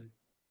good.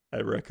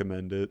 I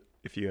recommend it.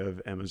 If you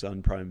have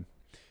Amazon Prime.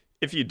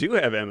 If you do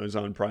have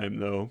Amazon Prime,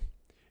 though,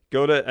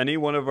 go to any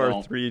one of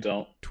our three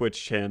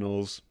Twitch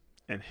channels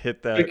and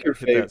hit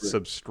that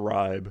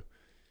subscribe.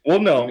 Well,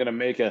 no. I'm gonna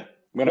make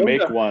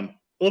one.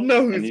 Well,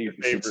 no, and you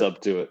should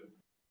sub to it.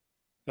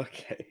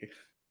 Okay.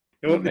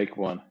 We'll make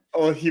one.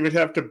 Oh, he would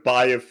have to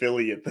buy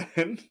affiliate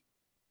then.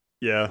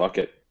 Yeah. Fuck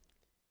it.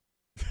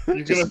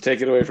 Just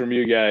take it away from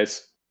you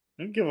guys.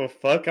 I don't give a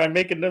fuck. I'm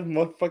making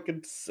enough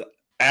fucking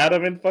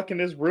Adam and fucking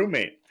his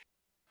roommate.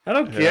 I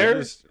don't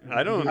care.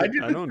 I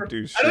don't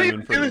do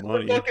streaming for the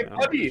money.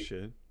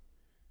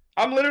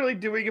 I'm literally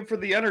doing it for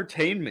the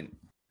entertainment.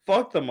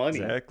 Fuck the money.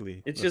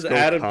 Exactly. It's just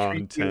Adam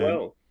treats me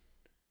well.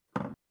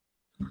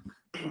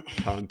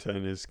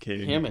 Content is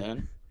king. Yeah,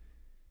 man.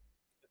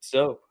 It's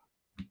dope.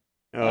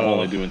 I'm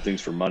only doing things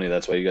for money.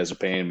 That's why you guys are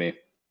paying me.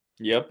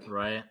 Yep.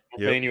 Right. I'm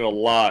paying you a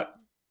lot.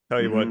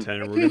 Tell you what,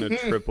 Tanner, we're gonna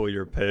triple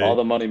your pay. All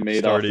the money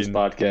made off this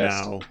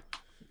podcast.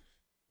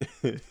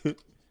 Now.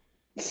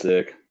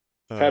 Sick.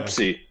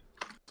 Pepsi.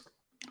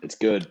 It's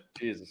good.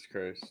 Jesus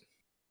Christ.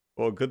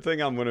 Well, good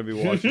thing I'm going to be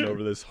watching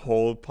over this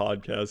whole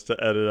podcast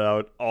to edit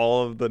out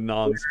all of the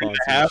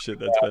non-sponsored shit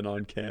that's been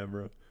on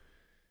camera.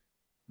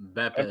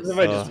 If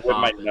I just whip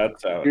my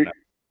nuts out.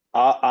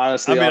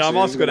 Honestly, I'm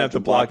also going to have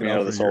to block me out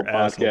of this whole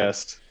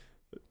podcast.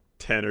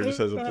 Tanner just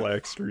has a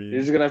black screen.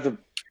 You're just going to have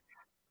to...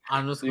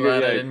 I'm just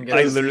glad I didn't get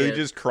I literally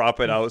just crop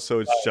it out so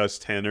it's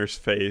just Tanner's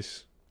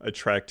face. I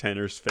track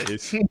Tanner's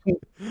face.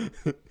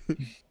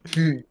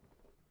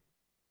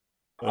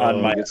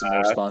 on my get some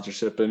more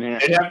sponsorship in here.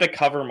 They'd have to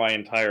cover my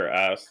entire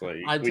ass. Like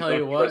I tell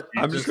you what,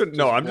 I'm just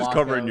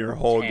covering your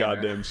whole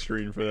goddamn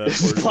screen for that.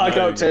 Just block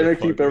out Tanner,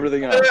 keep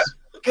everything else.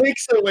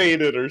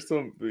 Pixelated or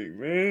something,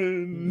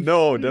 man.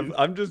 No,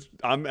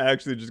 I'm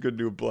actually just gonna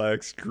do a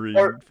black screen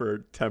for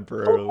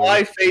temporarily. Put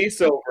my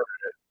face over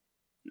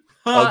it.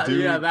 I'll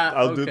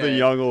do the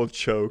young old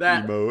choke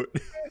emote.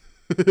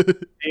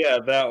 Yeah,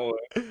 that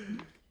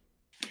one.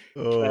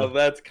 Now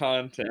that's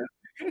content.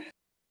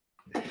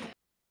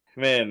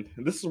 Man,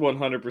 this is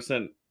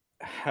 100%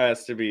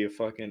 has to be a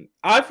fucking.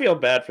 I feel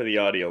bad for the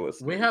audio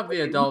listeners. We have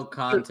the adult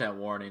content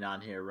warning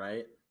on here,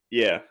 right?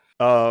 Yeah.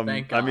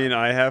 Thank God. I mean,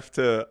 I have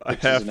to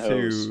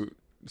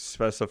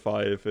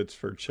specify if it's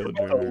for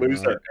children or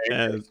not,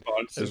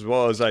 as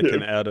well as I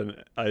can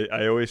add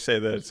I always say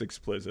that it's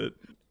explicit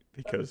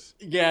because.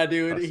 Yeah,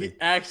 dude.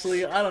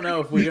 Actually, I don't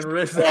know if we can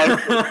risk that.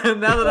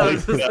 Now that I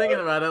was just thinking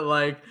about it,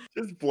 like,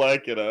 just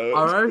black it out.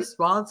 Are our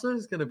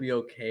sponsors gonna be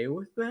okay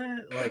with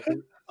that? Like.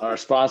 Our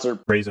sponsor,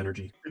 Raise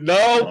Energy.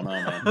 No,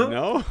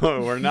 no,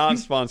 we're not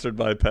sponsored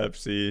by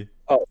Pepsi.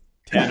 Oh,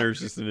 Tanner's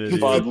just an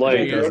idiot. Bud Light.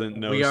 He doesn't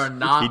know. We are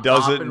not. He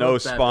doesn't know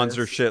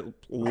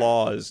sponsorship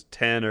laws.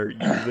 Tanner,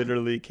 you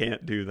literally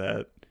can't do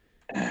that.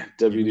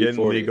 WD-40. You get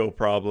in legal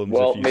problems.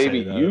 Well, if you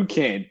maybe say that. you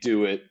can't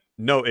do it.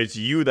 No, it's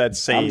you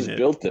that's saying I'm just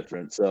built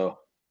different, so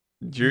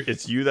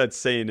it's you that's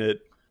saying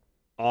it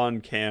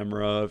on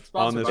camera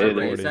on this recording.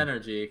 recording. Raise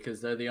Energy, because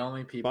they're the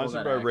only people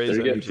sponsored that by Raise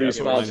Energy. Free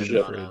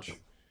sponsorship.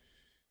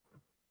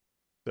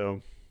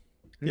 So,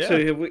 yeah. So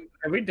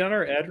have we done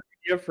our ad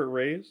review for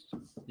Raise?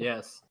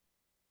 Yes.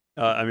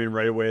 I mean,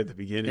 right away at the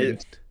beginning.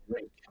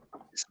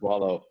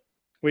 Swallow.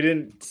 We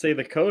didn't say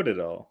the code at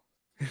all.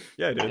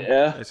 Yeah, I did.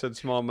 Yeah. I said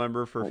small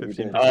member for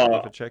 15%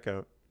 off at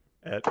checkout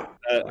at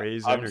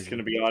Raise I'm Energy. just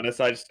gonna be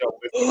honest. I just don't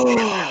listen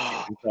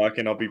to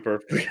talking. I'll be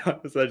perfectly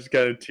honest. I just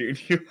gotta tune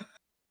you.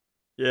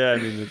 Yeah, I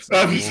mean it's.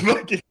 I'm just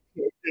fucking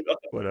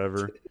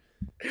whatever.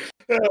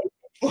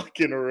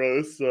 Fucking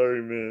roast.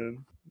 Sorry,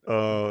 man.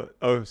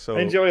 So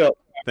enjoy it.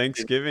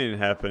 Thanksgiving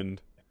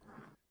happened.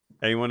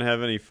 Anyone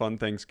have any fun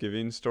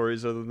Thanksgiving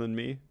stories other than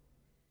me?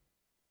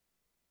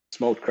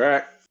 Smoked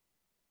crack.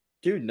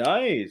 Dude,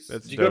 nice.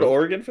 That's Did you go to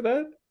Oregon for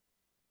that?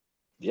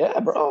 Yeah,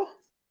 bro.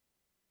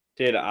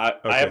 Dude, I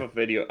have a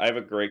video. I have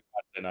a great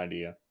content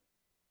idea.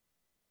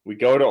 We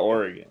go to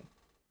Oregon.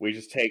 We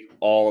just take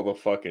all the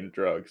fucking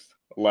drugs.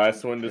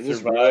 Last one to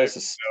survive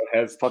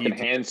has fucking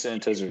hand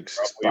sanitizer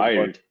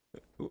expired.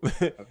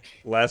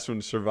 Last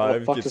one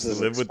survived gets to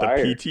live with the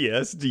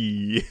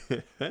PTSD.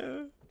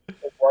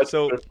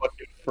 So their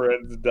fucking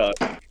friends die.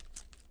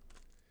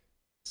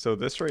 So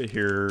this right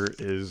here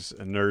is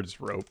a Nerd's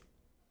Rope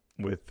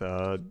with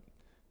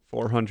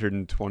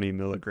 420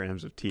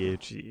 milligrams of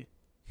THC.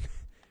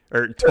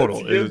 Or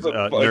total is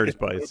Nerd's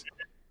Bites.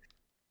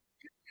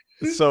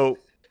 So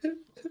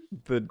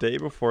the day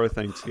before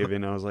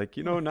Thanksgiving, I was like,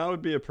 now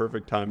would be a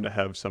perfect time to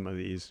have some of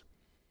these.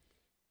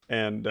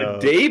 And the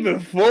day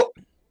before.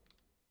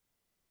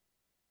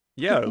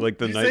 Yeah, like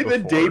the night before.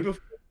 The day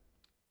before.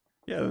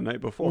 Yeah, the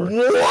night before.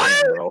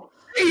 What?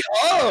 Day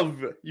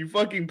of, you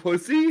fucking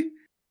pussy.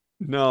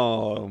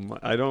 No,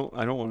 I don't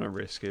want to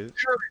risk it.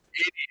 You're an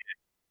idiot.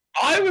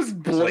 I was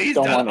blazed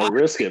out. I don't want to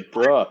risk it,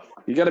 bro.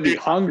 You gotta be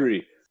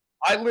hungry.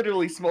 I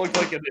literally smoked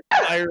like an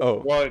entire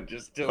one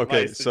just to.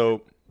 Okay,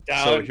 so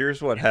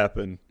here's what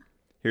happened.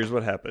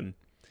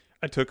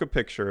 I took a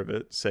picture of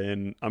it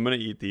saying, I'm going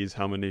to eat these.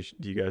 How many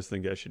do you guys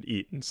think I should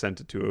eat? And sent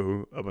it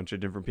to a bunch of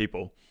different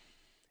people.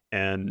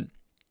 And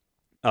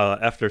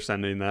after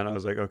sending that, I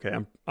was like, okay,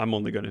 I'm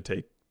only going to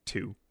take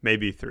 2,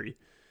 maybe 3.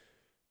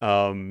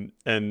 And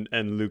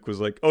Luke was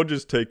like, oh,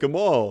 just take them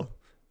all.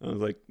 I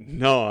was like,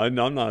 no, I'm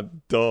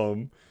not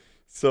dumb.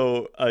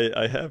 So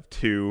I have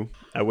 2.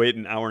 I wait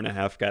an hour and a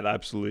half, got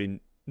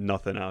absolutely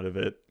nothing out of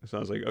it. So I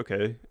was like,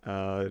 okay,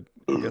 I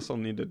guess I'll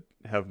need to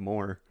have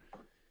more.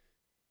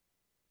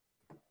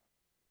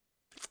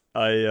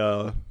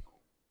 I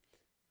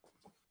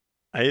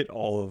ate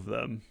all of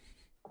them.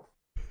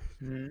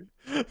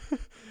 Mm-hmm.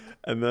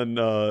 And then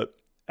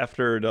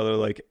after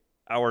another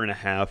hour and a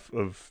half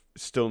of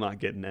still not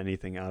getting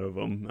anything out of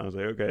them, I was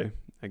like, okay,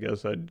 I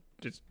guess I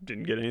just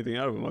didn't get anything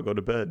out of them. I'll go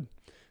to bed.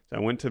 So I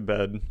went to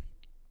bed.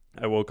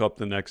 I woke up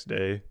the next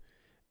day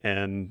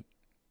and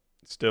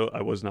still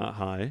I was not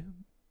high,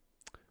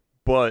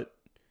 but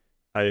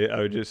I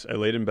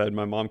laid in bed.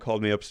 My mom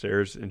called me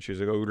upstairs and she was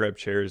like, oh, grab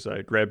chairs.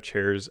 I grabbed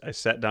chairs. I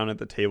sat down at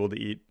the table to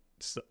eat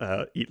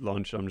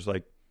lunch. I'm just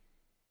like,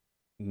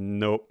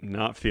 nope,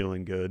 not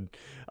feeling good.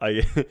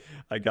 I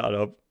got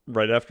up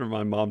right after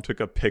my mom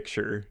took a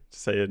picture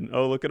saying,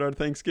 oh, look at our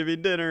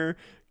Thanksgiving dinner.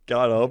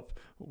 Got up,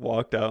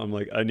 walked out. I'm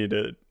like, I need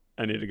to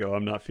go.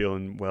 I'm not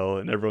feeling well.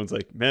 And everyone's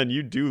like, man,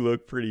 you do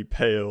look pretty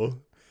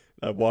pale.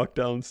 I walked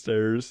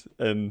downstairs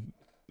and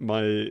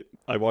I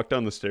walked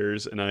down the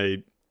stairs and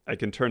I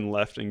can turn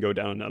left and go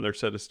down another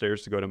set of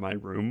stairs to go to my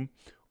room,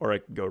 or I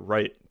can go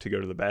right to go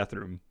to the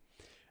bathroom.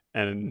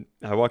 And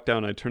I walked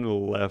down, I turned to the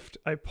left,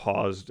 I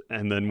paused,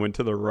 and then went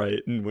to the right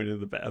and went into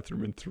the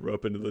bathroom and threw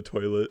up into the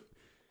toilet.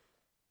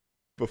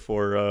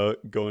 before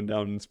going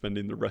down and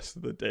spending the rest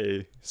of the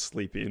day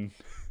sleeping.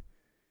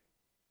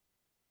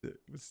 It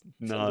was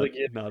not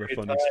a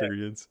fun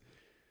experience.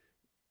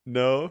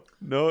 No,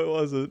 it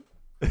wasn't.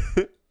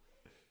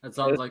 That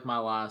sounds like my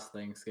last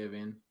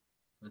Thanksgiving.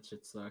 That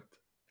shit sucked.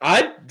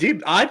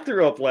 I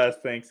threw up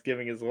last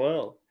Thanksgiving as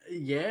well.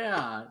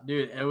 Yeah,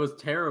 dude, it was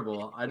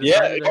terrible.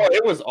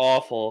 It was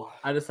awful.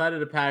 I decided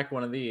to pack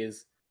one of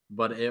these,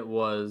 but it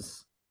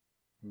was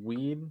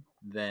weed,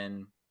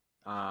 then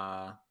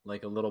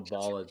like a little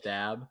ball of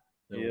dab,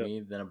 then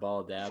weed, then a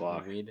ball of dab,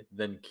 then weed,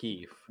 then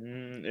keef.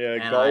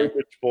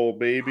 Garbage bowl,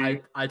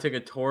 baby. I took a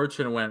torch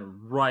and went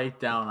right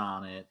down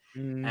on it,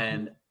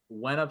 and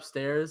went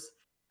upstairs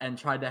and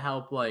tried to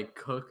help like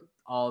cook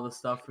all the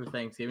stuff for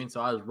Thanksgiving.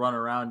 So I was running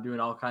around doing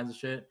all kinds of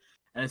shit,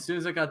 and as soon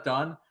as I got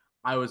done,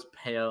 I was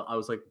pale. I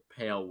was like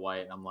pale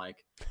white. I'm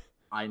like,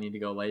 I need to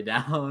go lay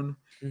down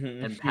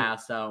and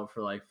pass out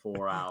for like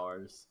 4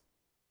 hours.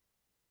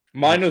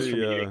 Mine was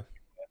from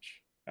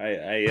I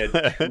had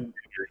 2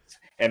 dinners,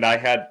 and I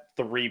had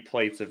 3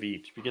 plates of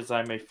each because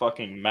I'm a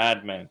fucking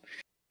madman.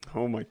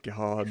 Oh my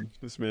god,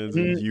 this man's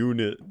a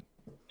unit.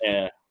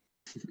 Yeah,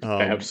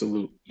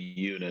 absolute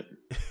unit.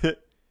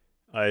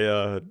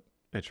 I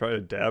tried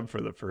a dab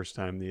for the first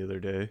time the other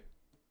day.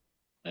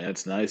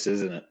 That's nice,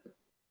 isn't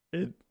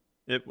it?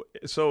 It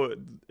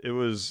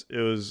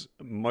was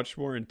much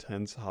more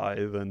intense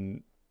high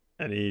than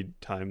any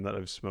time that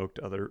I've smoked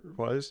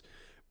otherwise,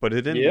 but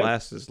it didn't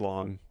last as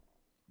long.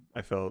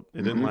 I felt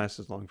it didn't last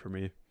as long for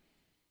me.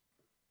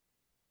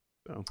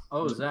 So,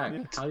 Zach,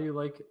 how do you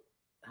like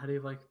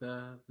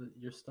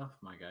your stuff,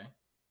 my guy?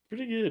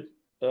 Pretty good.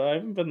 I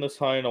haven't been this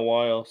high in a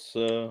while,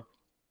 so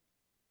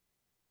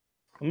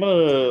I'm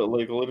gonna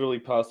like literally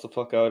pass the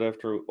fuck out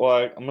after.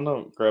 Well, I'm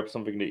gonna grab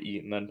something to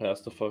eat and then pass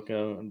the fuck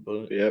out.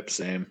 But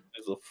same.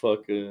 As a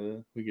fuck,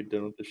 we get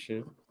done with this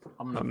shit.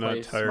 I'm play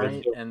not tired.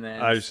 Smite and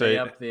then stay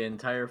up the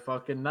entire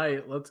fucking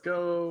night. Let's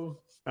go.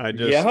 I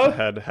just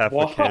had half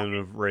a can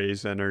of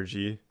Ray's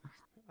energy.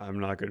 I'm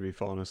not gonna be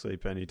falling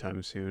asleep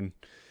anytime soon.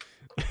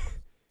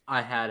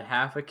 I had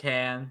half a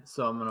can,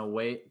 so I'm gonna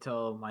wait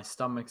till my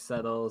stomach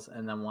settles,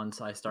 and then once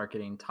I start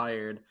getting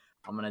tired,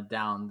 I'm gonna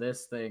down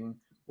this thing.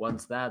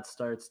 Once that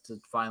starts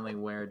to finally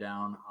wear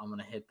down, I'm going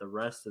to hit the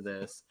rest of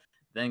this,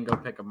 then go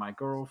pick up my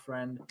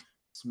girlfriend,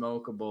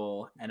 smoke a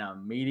bowl, and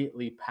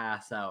immediately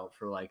pass out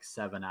for like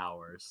 7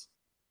 hours.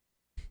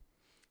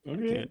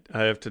 Okay.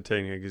 I have to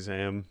take an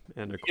exam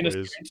and a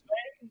quiz.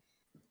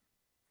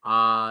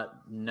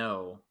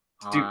 No.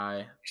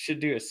 I should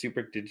do a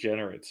super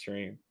degenerate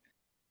stream.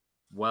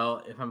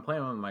 Well, if I'm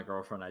playing with my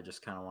girlfriend, I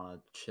just kind of want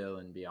to chill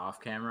and be off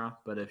camera.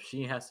 But if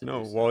she has to,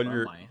 no,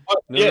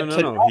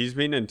 he's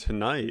meaning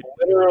tonight.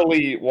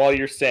 Literally, while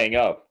you're staying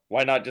up,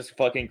 why not just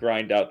fucking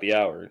grind out the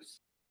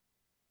hours?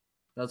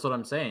 That's what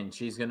I'm saying.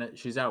 She's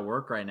at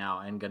work right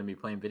now and gonna be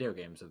playing video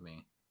games with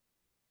me.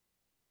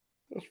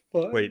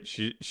 Wait,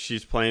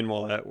 she's playing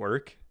while at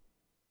work?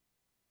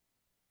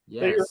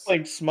 Yes. You're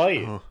playing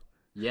Smite. Oh.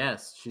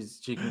 Yes,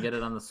 she can get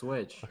it on the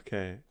Switch.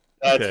 Okay.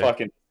 That's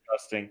fucking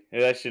disgusting.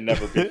 That should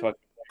never be fucking.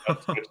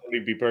 Let me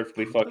be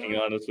perfectly fucking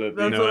honest with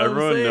you. No,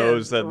 everyone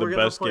knows that the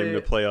best game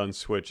to play on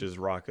Switch is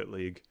Rocket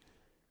League.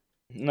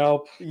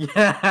 Nope.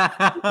 Yeah.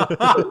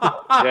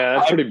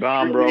 That's pretty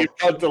bomb, bro.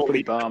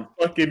 Pretty bomb.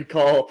 Fucking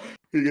call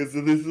because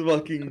of this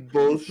fucking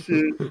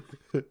bullshit.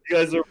 You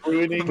guys are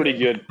ruining pretty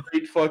good.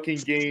 Great fucking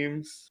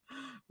games.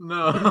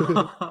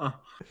 No.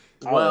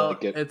 Well,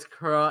 it's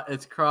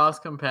cross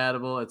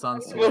compatible. It's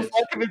on Switch. Well,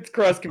 fuck if it's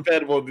cross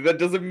compatible. That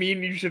doesn't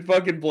mean you should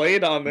fucking play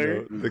it on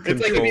there. No, the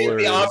controller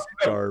is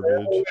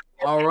garbage.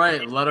 All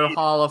right, let her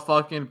haul a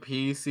fucking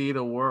PC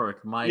to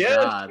work. My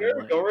God.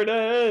 Sure, go right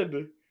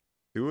ahead.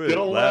 Do it. Get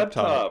a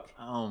laptop.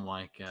 Oh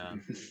my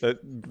God. That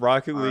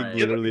Rocket League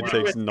literally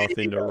takes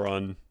nothing to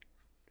run.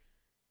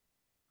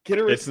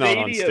 It's not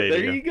on Stadia.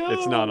 There you go.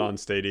 It's not on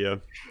Stadia.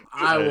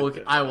 I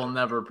will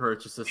never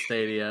purchase a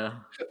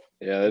Stadia.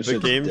 Yeah, the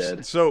game's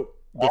dead. So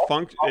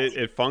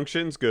it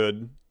functions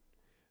good.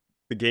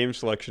 The game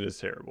selection is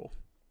terrible.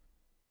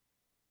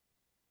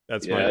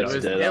 That's my it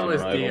was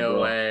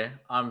DOA.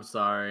 I'm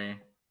sorry.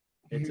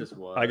 It just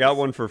was. I got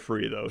one for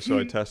free though, so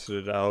I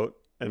tested it out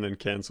and then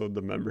canceled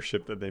the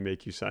membership that they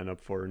make you sign up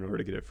for in order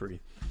to get it free.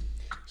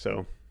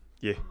 So,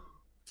 yeah.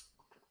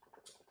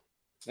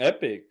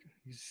 Epic.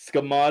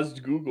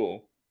 Skamazed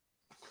Google.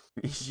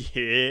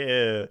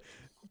 Yeah.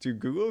 Dude,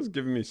 Google's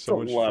giving me so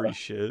much free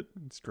shit.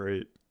 It's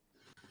great.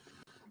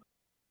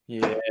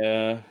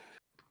 Yeah.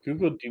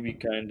 Google do be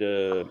kind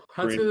of.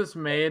 That's this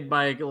made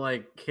by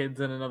like kids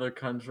in another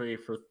country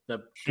for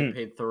that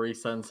paid 3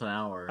 cents an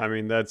hour. I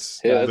mean, that's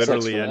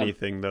literally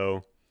anything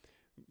though.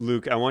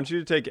 Luke, I want you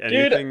to take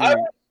anything,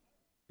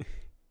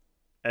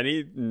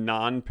 any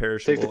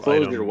non-perishable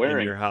item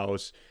in your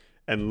house,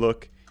 and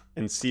look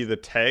and see the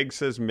tag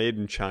says "Made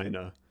in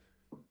China."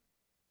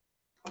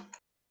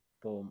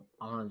 Boom!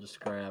 I'm gonna just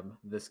grab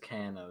this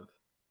can of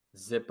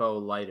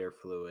Zippo lighter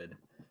fluid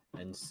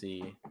and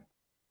see.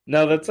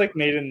 No, that's like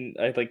made in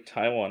like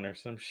Taiwan or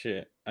some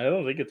shit. I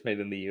don't think it's made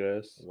in the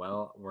U.S.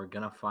 Well, we're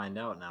gonna find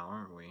out now,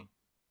 aren't we?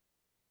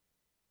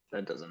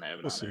 That doesn't have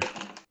it. We'll see.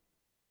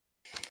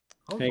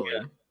 Hopefully.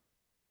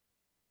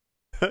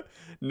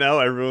 Now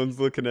everyone's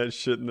looking at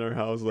shit in their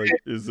house like,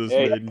 is this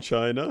made in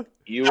China?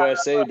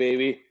 USA,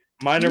 baby.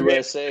 Mine are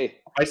USA.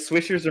 My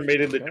Swishers are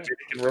made in the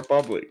Dominican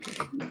Republic.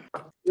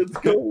 Let's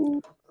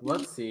go.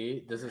 Let's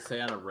see. Does it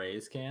say on a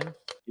Rays can?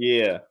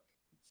 Yeah.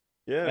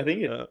 Yeah, I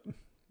think it's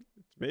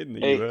made in the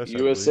Hey, US.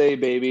 USA,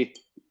 baby.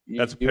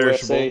 That's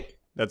USA. perishable.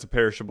 That's a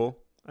perishable.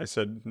 I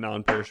said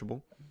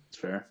non-perishable. That's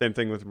fair. Same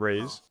thing with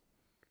Rays.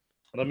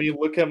 Let me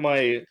look at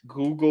my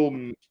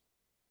Google.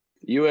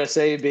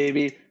 USA,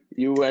 baby.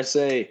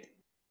 USA.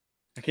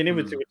 I can't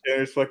even see what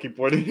Tanner's fucking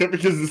pointing at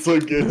because it's so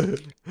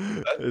good.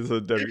 It's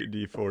a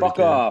WD-40. Fuck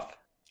off.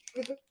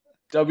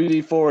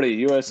 WD-40,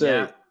 USA.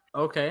 Yeah.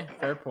 Okay,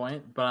 fair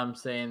point. But I'm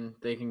saying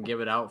they can give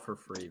it out for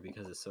free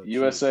because it's so cheap.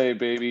 USA,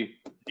 baby.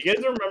 You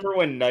guys remember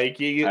when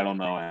Nike? I don't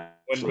know.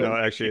 Actually. No,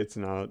 actually, it's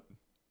not.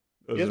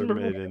 Those guys are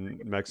remember made in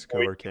Mexico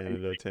or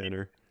Canada,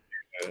 Tanner.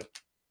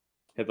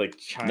 Had like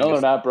China. No,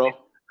 they're not, bro.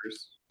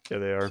 Yeah,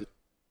 they are.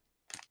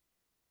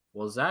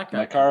 Well, Zach,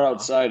 My car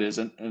outside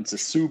isn't, and it's a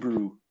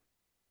Subaru.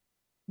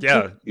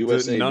 Yeah,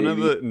 USA, none baby.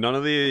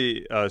 of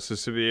the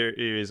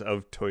subsidiaries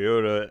of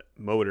Toyota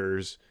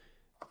Motors,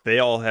 they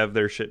all have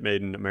their shit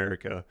made in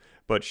America.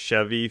 But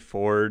Chevy,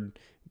 Ford,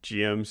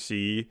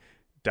 GMC,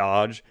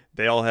 Dodge,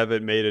 they all have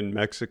it made in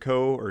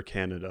Mexico or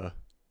Canada.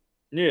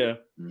 Yeah,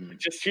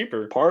 it's just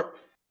cheaper.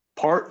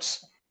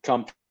 Parts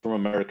come from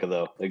America,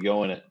 though. They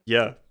go in it.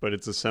 Yeah, but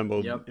it's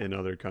assembled Yep. in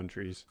other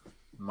countries.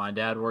 My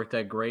dad worked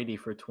at Grady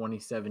for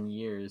 27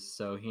 years,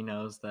 so he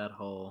knows that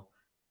whole.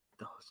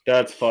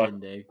 That's fun.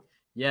 shindig.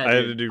 Yeah, I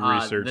had to do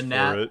research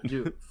for it.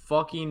 Dude,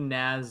 fucking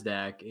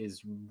NASDAQ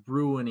is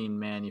ruining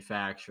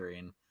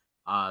manufacturing.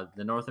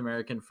 The North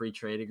American Free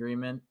Trade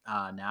Agreement,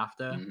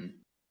 NAFTA,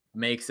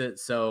 makes it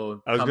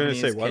so. I was going to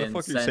say, why the can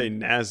fuck are you saying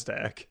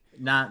NASDAQ?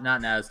 Not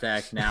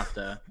NASDAQ,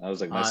 NAFTA. I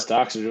was like, my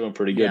stocks are doing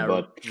pretty good,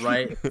 bud.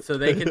 Right. So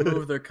they can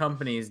move their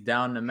companies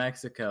down to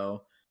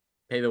Mexico,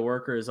 pay the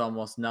workers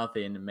almost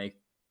nothing, and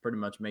pretty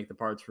much make the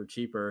parts for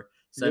cheaper.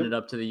 Send it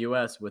up to the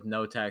U.S. with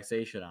no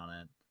taxation on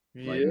it.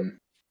 Like,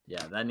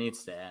 yeah, that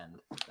needs to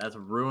end. That's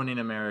ruining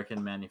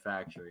American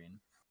manufacturing.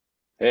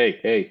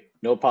 Hey,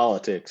 no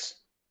politics.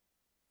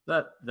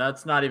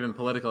 That's not even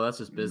political. That's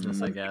just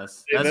business, I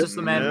guess. Yeah, That's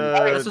just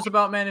that's just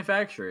about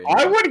manufacturing.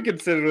 I wouldn't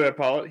consider that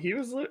politics. He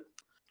was.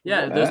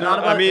 Yeah, there's not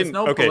about. It's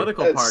no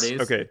political parties.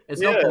 Okay,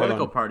 it's no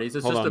political parties.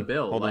 It's just a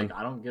bill. Hold like on.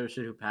 I don't give a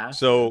shit who passed.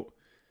 So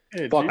I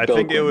think it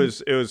Clinton.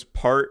 was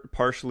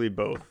partially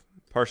both.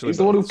 Partially He's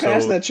the one who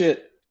passed that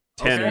shit.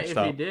 Tanner, okay,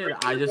 stop. if he did,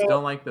 I just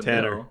don't like the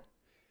bill.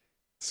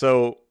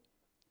 So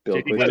Bill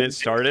when Clinton. it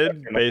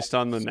started, based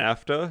on the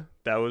NAFTA,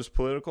 that was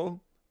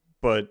political,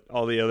 but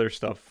all the other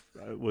stuff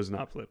was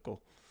not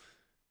political.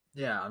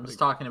 Yeah, I'm just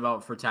talking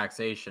about for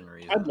taxation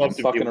reasons. I'd love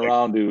to fucking be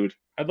around, dude.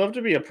 I'd love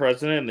to be a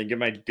president and then get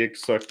my dick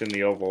sucked in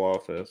the Oval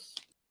Office,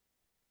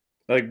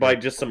 like by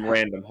just some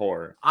random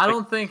whore. I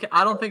don't think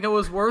it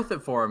was worth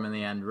it for him in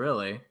the end,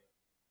 really.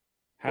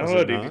 I don't Was know,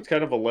 it dude. not? He's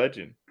kind of a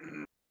legend.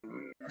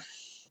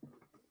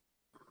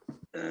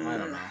 I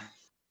don't know.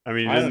 I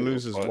mean, he I didn't don't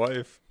lose his know.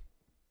 wife.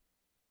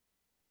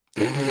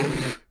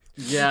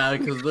 Yeah,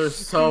 because they're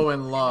so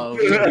in love.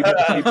 He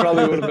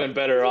probably would have been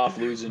better off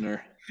losing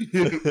her.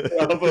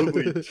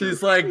 Probably.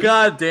 She's like,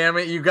 God damn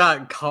it, you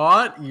got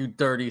caught, you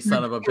dirty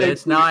son of a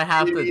bitch. Now I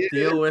have to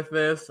deal with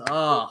this.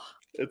 Oh,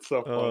 It's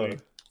so funny.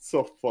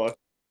 So fun.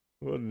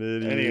 What an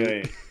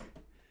idiot.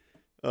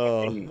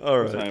 Anyway. All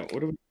right. What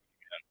do we?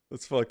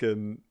 Let's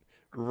fucking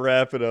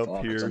wrap it up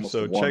Fuck, it's here. almost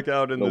So one. check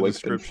out in No, the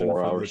it's been description 4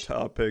 for the hours.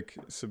 topic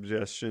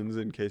suggestions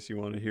in case you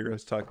want to hear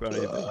us talk about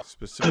anything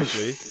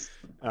specifically.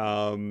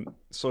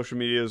 Social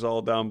media is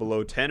all down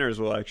below. Tanner's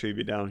will actually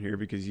be down here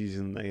because he's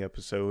in the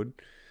episode.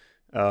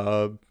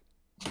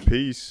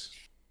 Peace.